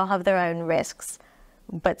 So they all have their own risks,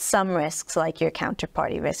 but some risks, like your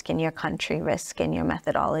counterparty risk and your country risk and your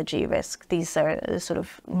methodology risk, these are the sort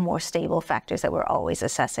of more stable factors that we're always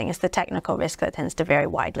assessing. It's the technical risk that tends to vary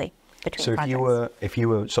widely between so projects. if you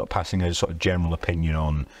were sort of passing a sort of general opinion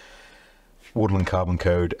on woodland carbon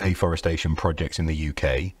code afforestation projects in the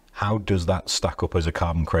UK, how does that stack up as a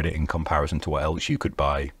carbon credit in comparison to what else you could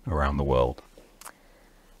buy around the world?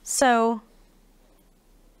 So,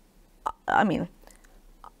 I mean,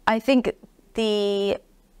 I think you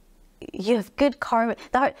have good carbon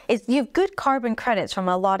credits from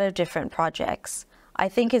a lot of different projects. I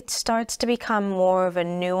think it starts to become more of a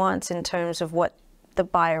nuance in terms of what the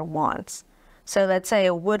buyer wants. So let's say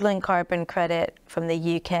a woodland carbon credit from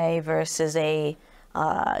the UK versus a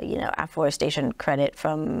you know, afforestation credit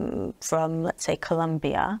from let's say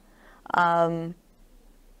Colombia.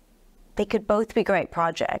 They could both be great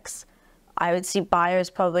projects. I would see buyers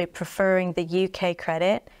probably preferring the UK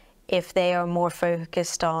credit if they are more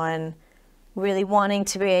focused on really wanting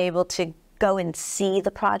to be able to go and see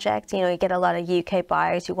the project. You know, you get a lot of UK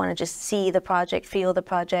buyers who want to just see the project, feel the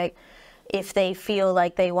project. If they feel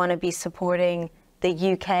like they want to be supporting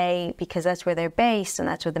the UK because that's where they're based and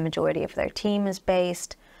that's where the majority of their team is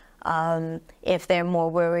based. If they're more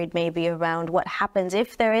worried maybe around what happens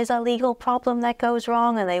if there is a legal problem that goes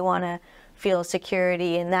wrong, and they want to feel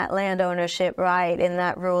security in that land ownership right, in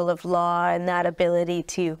that rule of law, and that ability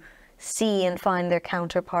to see and find their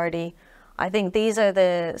counterparty. I think these are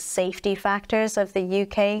the safety factors of the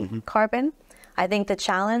UK carbon. I think the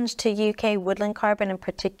challenge to UK woodland carbon in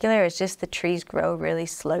particular is just the trees grow really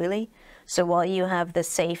slowly. So while you have the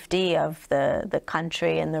safety of the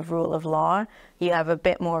country and the rule of law, you have a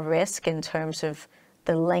bit more risk in terms of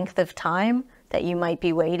the length of time that you might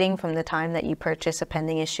be waiting from the time that you purchase a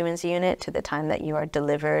pending issuance unit to the time that you are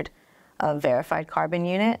delivered a verified carbon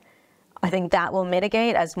unit. I think that will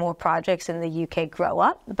mitigate as more projects in the UK grow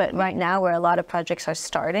up. But right now, where a lot of projects are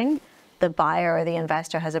starting, the buyer or the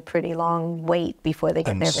investor has a pretty long wait before they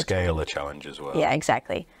get their return. And scale a challenge as well. Yeah,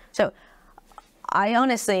 exactly. So I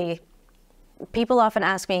honestly, people often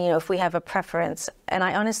ask me, you know, if we have a preference, and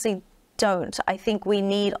I honestly don't. I think we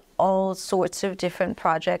need all sorts of different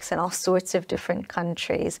projects in all sorts of different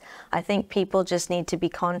countries. I think people just need to be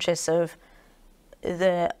conscious of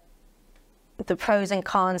the pros and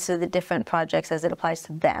cons of the different projects as it applies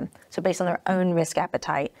to them. So based on their own risk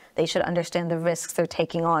appetite, they should understand the risks they're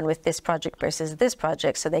taking on with this project versus this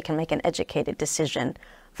project so they can make an educated decision,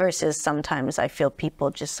 versus sometimes I feel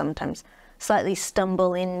people just sometimes slightly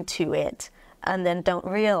stumble into it and then don't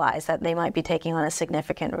realize that they might be taking on a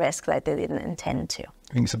significant risk that they didn't intend to.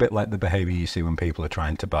 I think it's a bit like the behavior you see when people are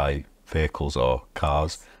trying to buy vehicles or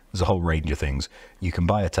cars. There's a whole range of things. You can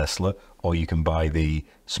buy a Tesla, or you can buy the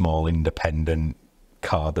small independent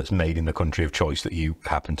car that's made in the country of choice that you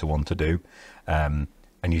happen to want to do. And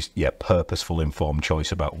purposeful, informed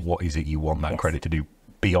choice about what is it you want that credit to do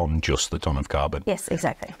beyond just the ton of carbon. Yes,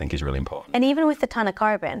 exactly. I think is really important. And even with the ton of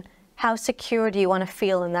carbon, how secure do you want to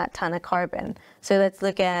feel in that ton of carbon? So let's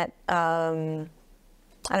look at, I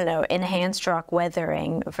don't know, enhanced rock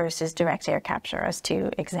weathering versus direct air capture as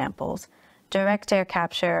two examples. Direct air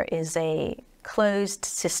capture is a closed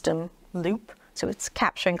system loop. so it's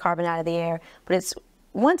capturing carbon out of the air. But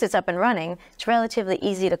once it's up and running, it's relatively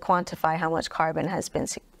easy to quantify how much carbon has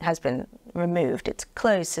been removed. It's a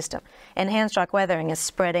closed system. Enhanced rock weathering is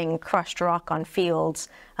spreading crushed rock on fields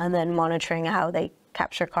and then monitoring how they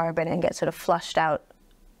capture carbon and get sort of flushed out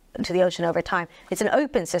to the ocean over time. It's an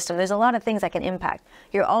open system. There's a lot of things that can impact.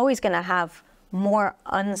 You're always going to have more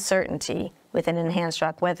uncertainty with an enhanced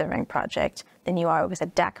rock weathering project than you are with a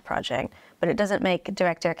DAC project, but it doesn't make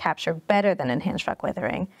direct air capture better than enhanced rock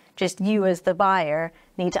weathering. Just you as the buyer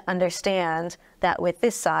need to understand that with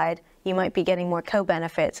this side, you might be getting more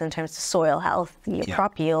co-benefits in terms of soil health, your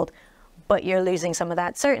crop yield, but you're losing some of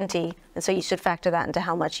that certainty, and so you should factor that into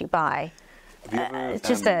how much you buy.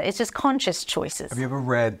 It's just conscious choices. Have you ever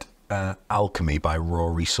read Alchemy by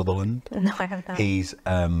Rory Sutherland? No, I have not. He's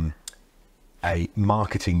a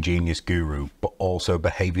marketing genius guru, but also a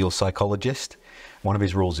behavioral psychologist. One of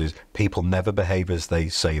his rules is people never behave as they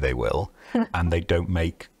say they will, and they don't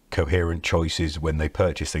make coherent choices when they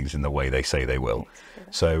purchase things in the way they say they will.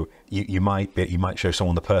 So you might show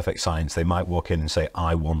someone the perfect science. They might walk in and say,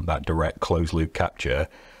 I want that direct closed loop capture,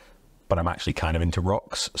 but I'm actually kind of into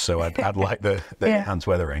rocks, so I'd like the enhanced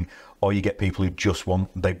weathering. Or you get people who just want,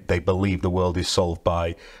 they believe the world is solved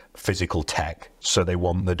by physical tech, so they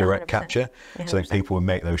want the direct 100%. capture. 100%. So I think people will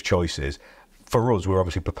make those choices. For us, we're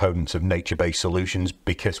obviously proponents of nature-based solutions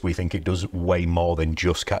because we think it does way more than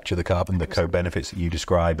just capture the carbon, the co-benefits that you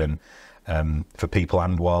describe, and for people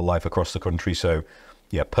and wildlife across the country. So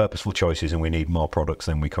yeah, purposeful choices, and we need more products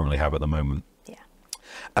than we currently have at the moment.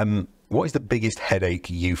 Yeah. What is the biggest headache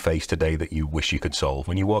you face today that you wish you could solve?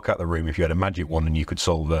 When you walk out the room, if you had a magic wand and you could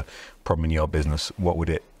solve a problem in your business, what would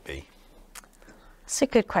it be? That's a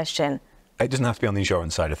good question. It doesn't have to be on the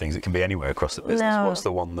insurance side of things. It can be anywhere across the business. No. What's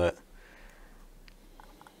the one that...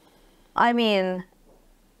 I mean,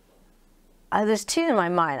 there's two in my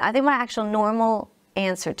mind. I think my actual normal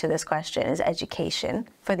answer to this question is education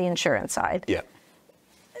for the insurance side. Yeah.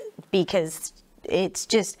 Because it's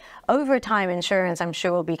just, over time, insurance, I'm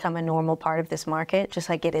sure, will become a normal part of this market, just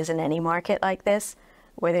like it is in any market like this,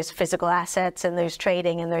 where there's physical assets and there's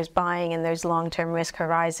trading and there's buying and there's long-term risk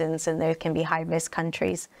horizons and there can be high-risk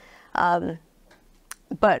countries.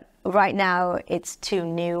 But right now, it's too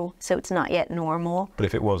new, so it's not yet normal. But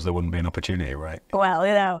if it was, there wouldn't be an opportunity, right? Well,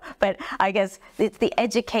 you know, but I guess it's the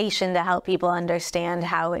education to help people understand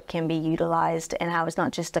how it can be utilized and how it's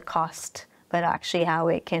not just a cost, but actually how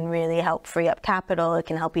it can really help free up capital. It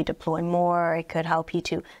can help you deploy more. It could help you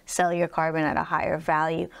to sell your carbon at a higher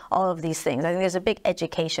value. All of these things. I think there's a big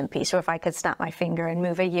education piece. Or if I could snap my finger and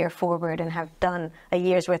move a year forward and have done a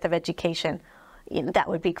year's worth of education, that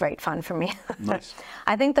would be great fun for me. Nice.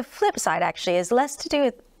 I think the flip side actually is less to do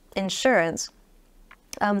with insurance,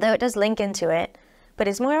 though it does link into it, but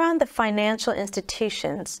it's more around the financial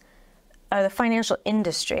institutions, or the financial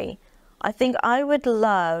industry. I think I would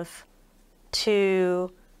love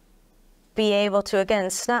to be able to, again,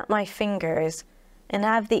 snap my fingers and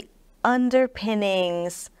have the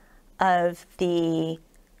underpinnings of the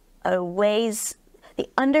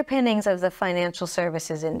underpinnings of the financial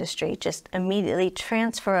services industry just immediately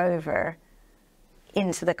transfer over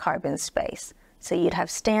into the carbon space. So you'd have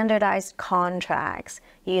standardized contracts,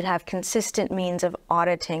 you'd have consistent means of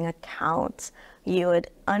auditing accounts, you would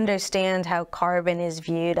understand how carbon is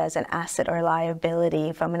viewed as an asset or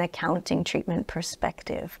liability from an accounting treatment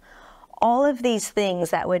perspective. All of these things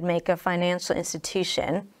that would make a financial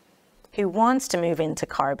institution who wants to move into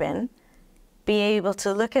carbon be able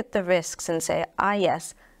to look at the risks and say, ah,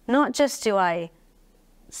 yes, not just do I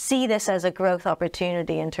see this as a growth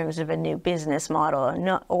opportunity in terms of a new business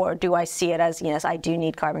model, or do I see it as, yes, I do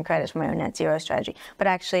need carbon credits for my own net zero strategy, but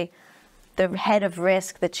actually the head of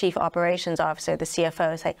risk, the chief operations officer, the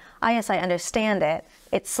CFO say, ah, yes, I understand it.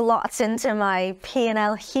 It slots into my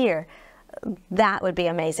P&L here. That would be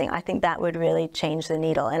amazing. I think that would really change the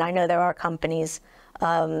needle. And I know there are companies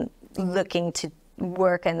looking to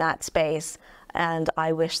work in that space, and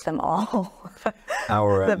I wish them all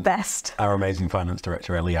the best. Our amazing finance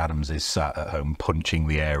director, Ellie Adams, is sat at home punching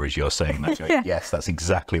the air as you're saying that. Yeah. Yes, that's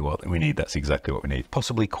exactly what we need. That's exactly what we need.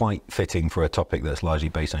 Possibly quite fitting for a topic that's largely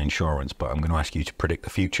based on insurance, but I'm going to ask you to predict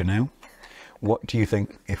the future now. What do you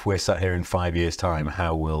think, if we're sat here in 5 years' time,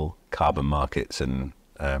 how will carbon markets and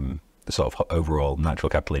the sort of overall natural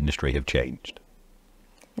capital industry have changed?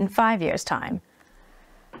 In 5 years' time?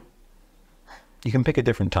 You can pick a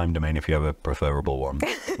different time domain if you have a preferable one,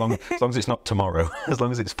 as long as it's not tomorrow, as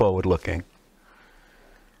long as it's forward-looking.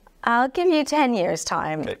 I'll give you 10 years'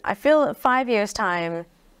 time. Okay. I feel 5 years' time,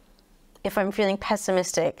 if I'm feeling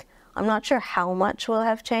pessimistic, I'm not sure how much will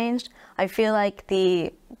have changed. I feel like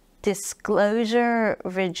the disclosure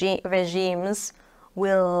regimes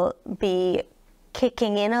will be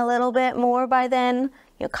kicking in a little bit more by then.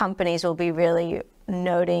 You know, companies will be really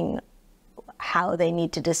noting how they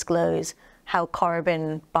need to disclose, how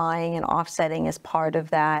carbon buying and offsetting is part of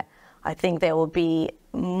that. I think there will be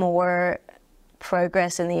more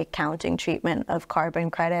progress in the accounting treatment of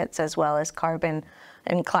carbon credits, as well as carbon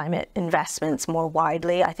and climate investments more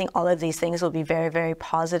widely. I think all of these things will be very, very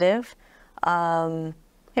positive.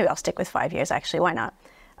 Maybe I'll stick with 5 years, actually. Why not?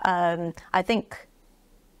 I think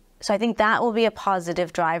that will be a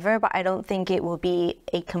positive driver, but I don't think it will be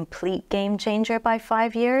a complete game changer by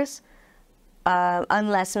 5 years,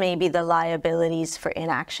 unless maybe the liabilities for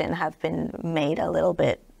inaction have been made a little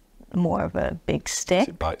bit more of a big stick.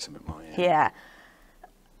 It bites a bit more, yeah. Yeah.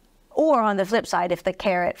 Or on the flip side, if the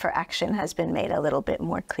carrot for action has been made a little bit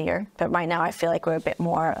more clear. But right now I feel like we're a bit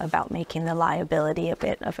more about making the liability a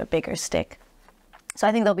bit of a bigger stick. So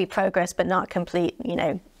I think there'll be progress, but not complete, you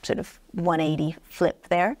know, sort of 180 flip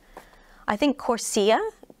there. I think CORSIA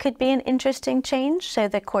could be an interesting change. So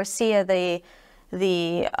the CORSIA,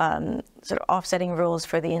 the sort of offsetting rules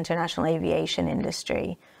for the international aviation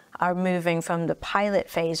industry, are moving from the pilot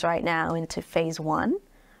phase right now into phase 1.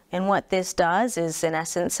 And what this does is, in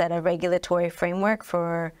essence, set a regulatory framework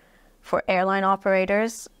for airline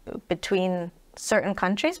operators between certain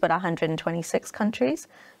countries, but 126 countries,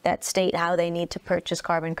 that state how they need to purchase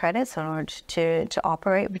carbon credits in order to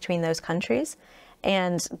operate between those countries.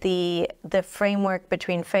 And the framework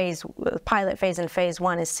between pilot phase and phase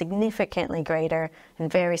 1 is significantly greater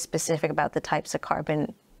and very specific about the types of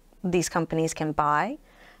carbon these companies can buy.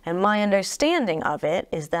 And my understanding of it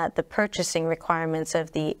is that the purchasing requirements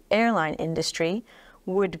of the airline industry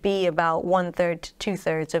would be about 1/3 to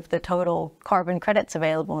 2/3 of the total carbon credits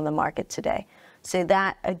available in the market today. So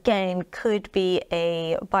that, again, could be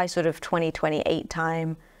by sort of 2028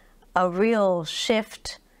 time, a real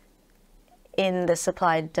shift in the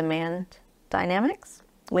supply-demand dynamics,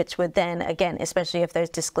 which would then, again, especially if those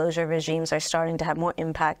disclosure regimes are starting to have more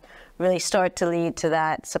impact, really start to lead to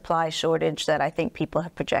that supply shortage that I think people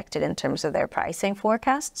have projected in terms of their pricing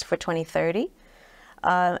forecasts for 2030.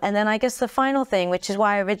 And then I guess the final thing, which is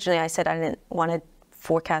why originally I said I didn't want to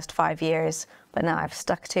forecast 5 years, but now I've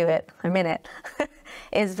stuck to it, I'm in it,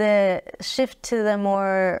 is the shift to the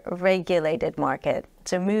more regulated market.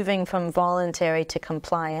 So moving from voluntary to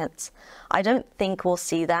compliance. I don't think we'll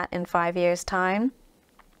see that in 5 years' time.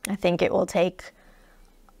 I think it will take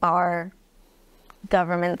our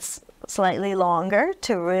governments slightly longer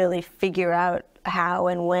to really figure out how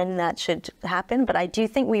and when that should happen. But I do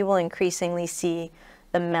think we will increasingly see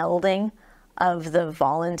the melding of the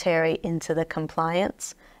voluntary into the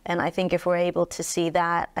compliance. And I think if we're able to see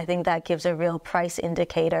that, I think that gives a real price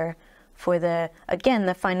indicator for the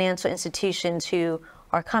financial institutions who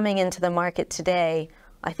are coming into the market today,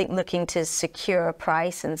 I think looking to secure a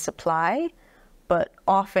price and supply, but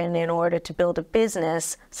often in order to build a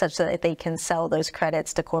business such that they can sell those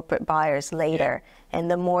credits to corporate buyers later.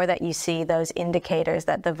 And the more that you see those indicators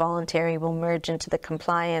that the voluntary will merge into the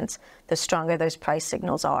compliance, the stronger those price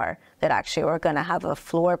signals are that actually we're going to have a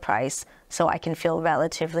floor price, so I can feel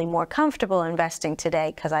relatively more comfortable investing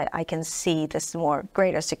today because I can see this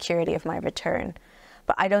greater security of my return.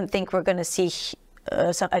 But I don't think we're going to see,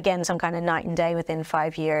 some kind of night and day within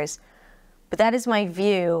 5 years. But that is my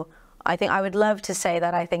view. I think I would love to say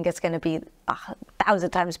that I think it's going to be 1,000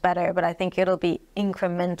 times better, but I think it'll be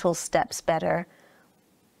incremental steps better.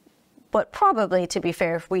 But probably, to be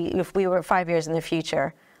fair, if we were 5 years in the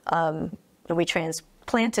future, we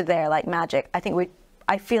transplanted there like magic,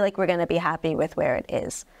 I feel like we're going to be happy with where it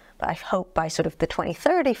is. But I hope by sort of the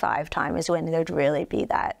 2035 time is when there'd really be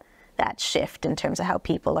that shift in terms of how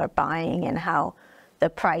people are buying and how the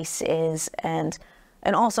price is.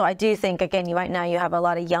 And also, I do think, again, right now you have a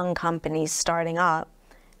lot of young companies starting up.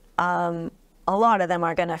 A lot of them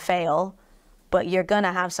are going to fail, but you're going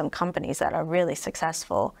to have some companies that are really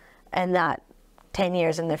successful and that 10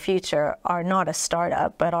 years in the future are not a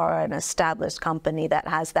startup, but are an established company that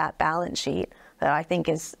has that balance sheet that I think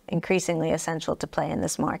is increasingly essential to play in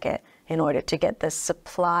this market in order to get the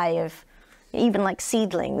supply of even like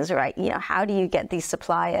seedlings, right? You know, how do you get these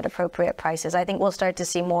supply at appropriate prices? I think we'll start to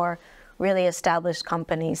see more really established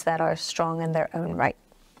companies that are strong in their own right.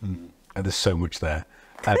 And there's so much there.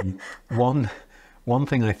 One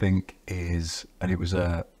thing I think is, and it was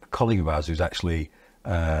a colleague of ours who's actually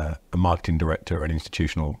a marketing director at an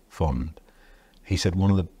institutional fund, he said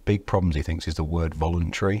one of the big problems he thinks is the word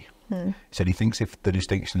voluntary. He said he thinks if the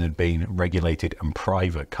distinction had been regulated and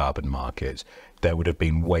private carbon markets, there would have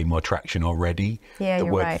been way more traction already. Yeah, the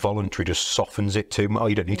you're word right. voluntary just softens it too much. Oh,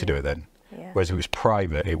 you don't need to do it then. Whereas if it was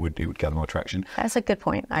private, it would gather more traction. That's a good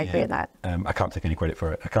point. I agree with that. I can't take any credit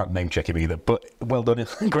for it. I can't name check him either, but well done.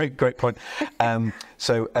 Great point.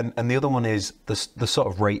 So the other one is the sort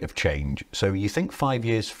of rate of change. So you think 5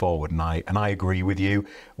 years forward, and I agree with you.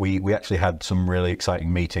 We actually had some really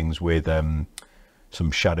exciting meetings with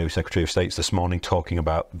some shadow Secretary of States this morning talking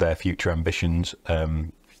about their future ambitions.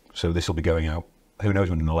 So this will be going out, who knows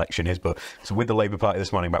when an election is, but so with the Labour Party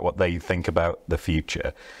this morning about what they think about the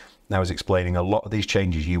future. Now, I was explaining a lot of these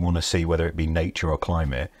changes you want to see, whether it be nature or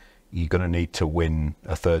climate, you're going to need to win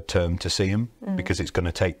a third term to see them, because it's going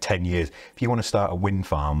to take 10 years. If you want to start a wind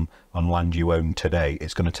farm on land you own today,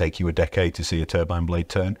 it's going to take you a decade to see a turbine blade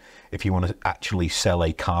turn. If you want to actually sell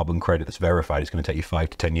a carbon credit that's verified, it's going to take you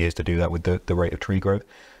 5 to 10 years to do that with the rate of tree growth.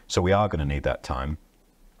 So we are going to need that time.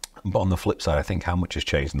 But on the flip side, I think how much has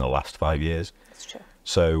changed in the last 5 years. That's true.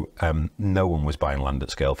 So no one was buying land at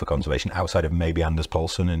scale for conservation, outside of maybe Anders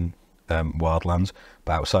Paulson in wildlands,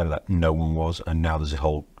 but outside of that, no one was. And now there's a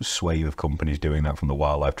whole swathe of companies doing that, from the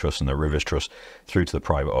Wildlife Trust and the Rivers Trust through to the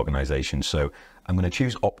private organisations. So I'm going to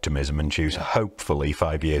choose optimism and choose hopefully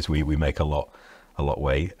 5 years we make a lot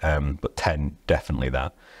way, but 10 definitely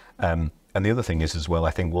that. And the other thing is as well,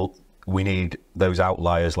 I think we need those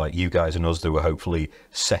outliers like you guys and us that are hopefully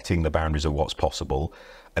setting the boundaries of what's possible.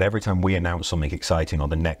 And every time we announce something exciting on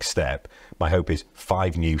the next step, my hope is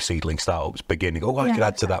 5 new seedling startups beginning. Oh, I could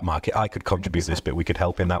add to that market. I could contribute this bit. We could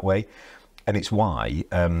help in that way. And it's why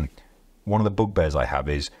one of the bugbears I have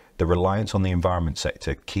is the reliance on the environment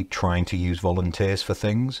sector keep trying to use volunteers for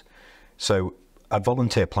things. So a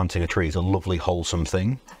volunteer planting a tree is a lovely, wholesome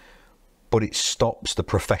thing, but it stops the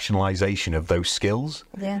professionalization of those skills.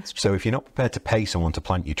 Yeah, so if you're not prepared to pay someone to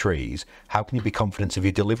plant your trees, how can you be confident of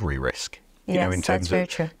your delivery risk? You know, in terms of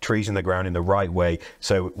trees in the ground in the right way.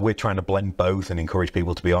 So we're trying to blend both and encourage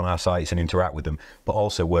people to be on our sites and interact with them, but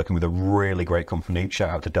also working with a really great company. Shout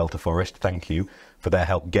out to Delta Forest. Thank you for their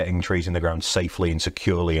help getting trees in the ground safely and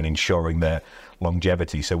securely and ensuring their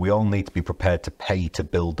longevity. So we all need to be prepared to pay to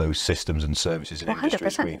build those systems and services in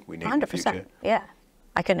industries we need in the future. Yeah,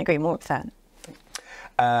 I couldn't agree more with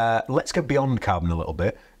that. Let's go beyond carbon a little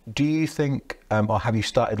bit. Do you think, or have you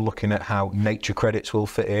started looking at how nature credits will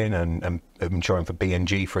fit in and ensuring for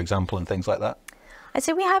BNG, for example, and things like that? I'd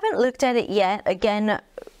say we haven't looked at it yet, again,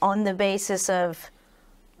 on the basis of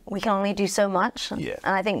we can only do so much. Yeah.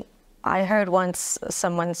 And I think I heard once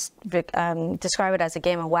someone describe it as a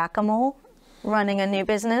game of whack-a-mole, running a new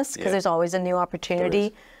business, because there's always a new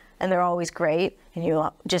opportunity. And they're always great, and you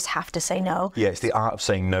just have to say no. Yeah, it's the art of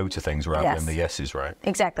saying no to things rather than the yeses, right?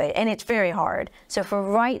 Exactly, and it's very hard. So for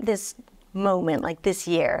right this moment, like this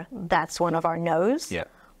year, that's one of our no's. Yeah.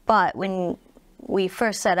 But when we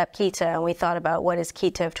first set up KETA and we thought about what is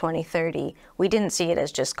KETA of 2030, we didn't see it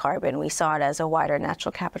as just carbon. We saw it as a wider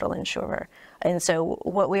natural capital insurer. And so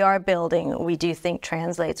what we are building, we do think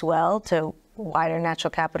translates well to wider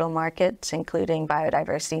natural capital markets, including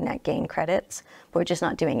biodiversity net gain credits. We're just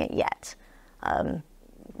not doing it yet.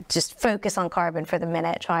 Just focus on carbon for the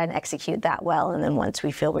minute, try and execute that well, and then once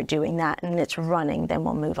we feel we're doing that and it's running, then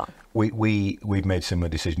we'll move on. We've made similar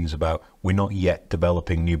decisions about, we're not yet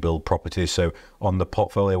developing new build properties. So on the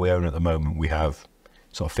portfolio we own at the moment, we have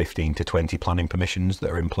sort of 15 to 20 planning permissions that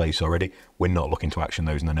are in place already. We're not looking to action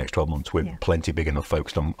those in the next 12 months. We're plenty big enough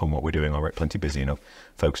focused on what we're doing already, plenty busy enough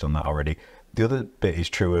focused on that already. The other bit is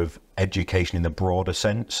true of education in the broader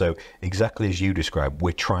sense. So exactly as you described,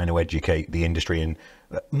 we're trying to educate the industry and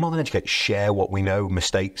more than educate, share what we know,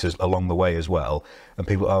 mistakes along the way as well. And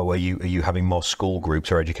people, are you having more school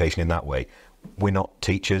groups or education in that way? We're not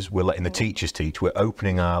teachers. We're letting the teachers teach. We're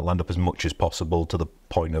opening our land up as much as possible to the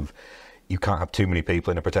point of you can't have too many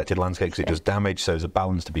people in a protected landscape because it does damage. So there's a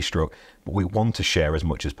balance to be struck. But we want to share as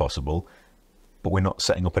much as possible. But we're not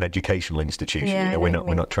setting up an educational institution. Yeah, we're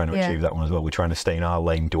not trying to achieve that one as well. We're trying to stay in our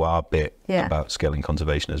lane, do our bit about scaling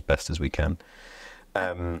conservation as best as we can.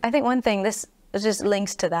 I think one thing, this just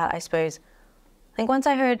links to that, I suppose. I think once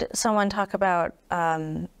I heard someone talk about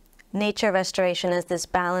nature restoration as this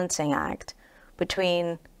balancing act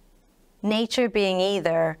between nature being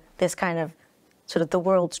either this kind of sort of the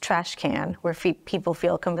world's trash can where people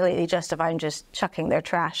feel completely justified in just chucking their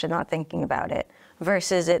trash and not thinking about it,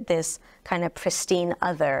 versus it this kind of pristine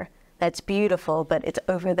other that's beautiful, but it's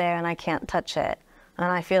over there and I can't touch it. And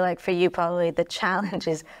I feel like for you, probably the challenge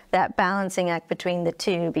is that balancing act between the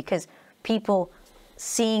two, because people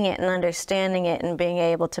seeing it and understanding it and being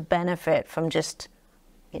able to benefit from just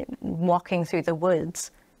walking through the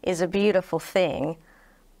woods is a beautiful thing.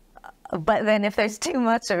 But then if there's too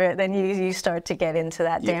much of it, then you start to get into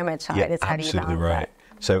that damage side. It's how do you balance that?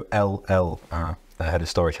 So the head of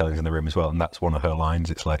storytelling is in the room as well, and that's one of her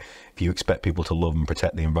lines. It's like, if you expect people to love and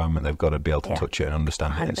protect the environment, they've got to be able to touch it and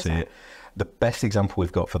understand 100%. It and see it. The best example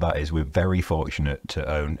we've got for that is we're very fortunate to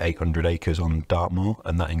own 800 acres on Dartmoor,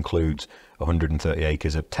 and that includes 130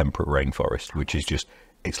 acres of temperate rainforest, which is just,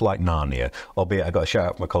 it's like Narnia. Albeit, I got a shout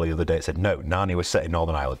out from my colleague the other day that said, no, Narnia was set in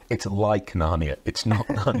Northern Ireland. It's like Narnia. It's not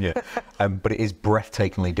Narnia. But it is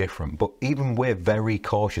breathtakingly different. But even we're very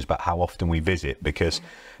cautious about how often we visit, because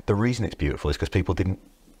the reason it's beautiful is because people didn't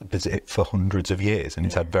visit it for hundreds of years, and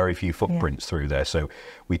it's had very few footprints through there. So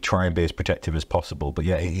we try and be as protective as possible. But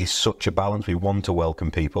yeah, it is such a balance. We want to welcome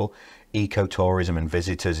people. Ecotourism and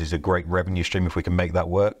visitors is a great revenue stream if we can make that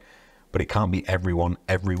work. But it can't be everyone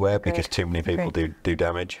everywhere, because too many people do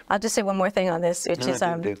damage. I'll just say one more thing on this, which is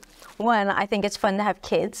one, I think it's fun to have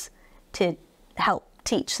kids to help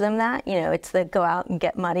teach them that. You know, it's the go out and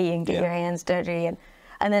get muddy and get your hands dirty.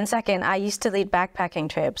 And then second, I used to lead backpacking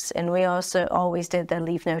trips, and we also always did the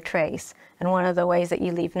leave no trace. And one of the ways that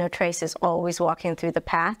you leave no trace is always walking through the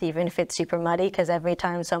path, even if it's super muddy, because every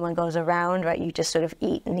time someone goes around, right, you just sort of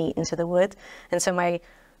eat into the woods. And so my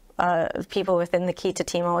people within the Kita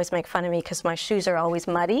team always make fun of me because my shoes are always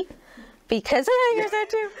muddy. Because you're there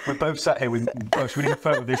too. We're both sat here with, should we need a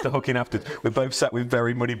photo of this to hook in after? We're both sat with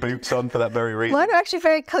very muddy boots on for that very reason. Mine are actually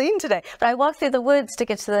very clean today. But I walk through the woods to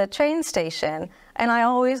get to the train station, and I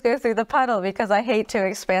always go through the puddle because I hate to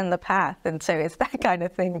expand the path. And so it's that kind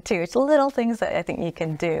of thing too. It's little things that I think you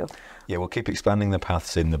can do. Yeah, we'll keep expanding the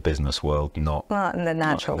paths in the business world, not in the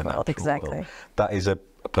natural world. Exactly. World. That is a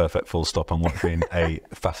perfect full stop on what's been a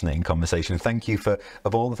fascinating conversation. Thank you for,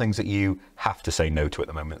 of all the things that you have to say no to at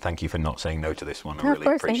the moment, thank you for not saying no to this one. I really of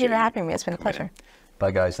course, thank you for having me. It's been a pleasure.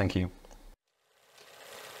 Bye guys, thank you.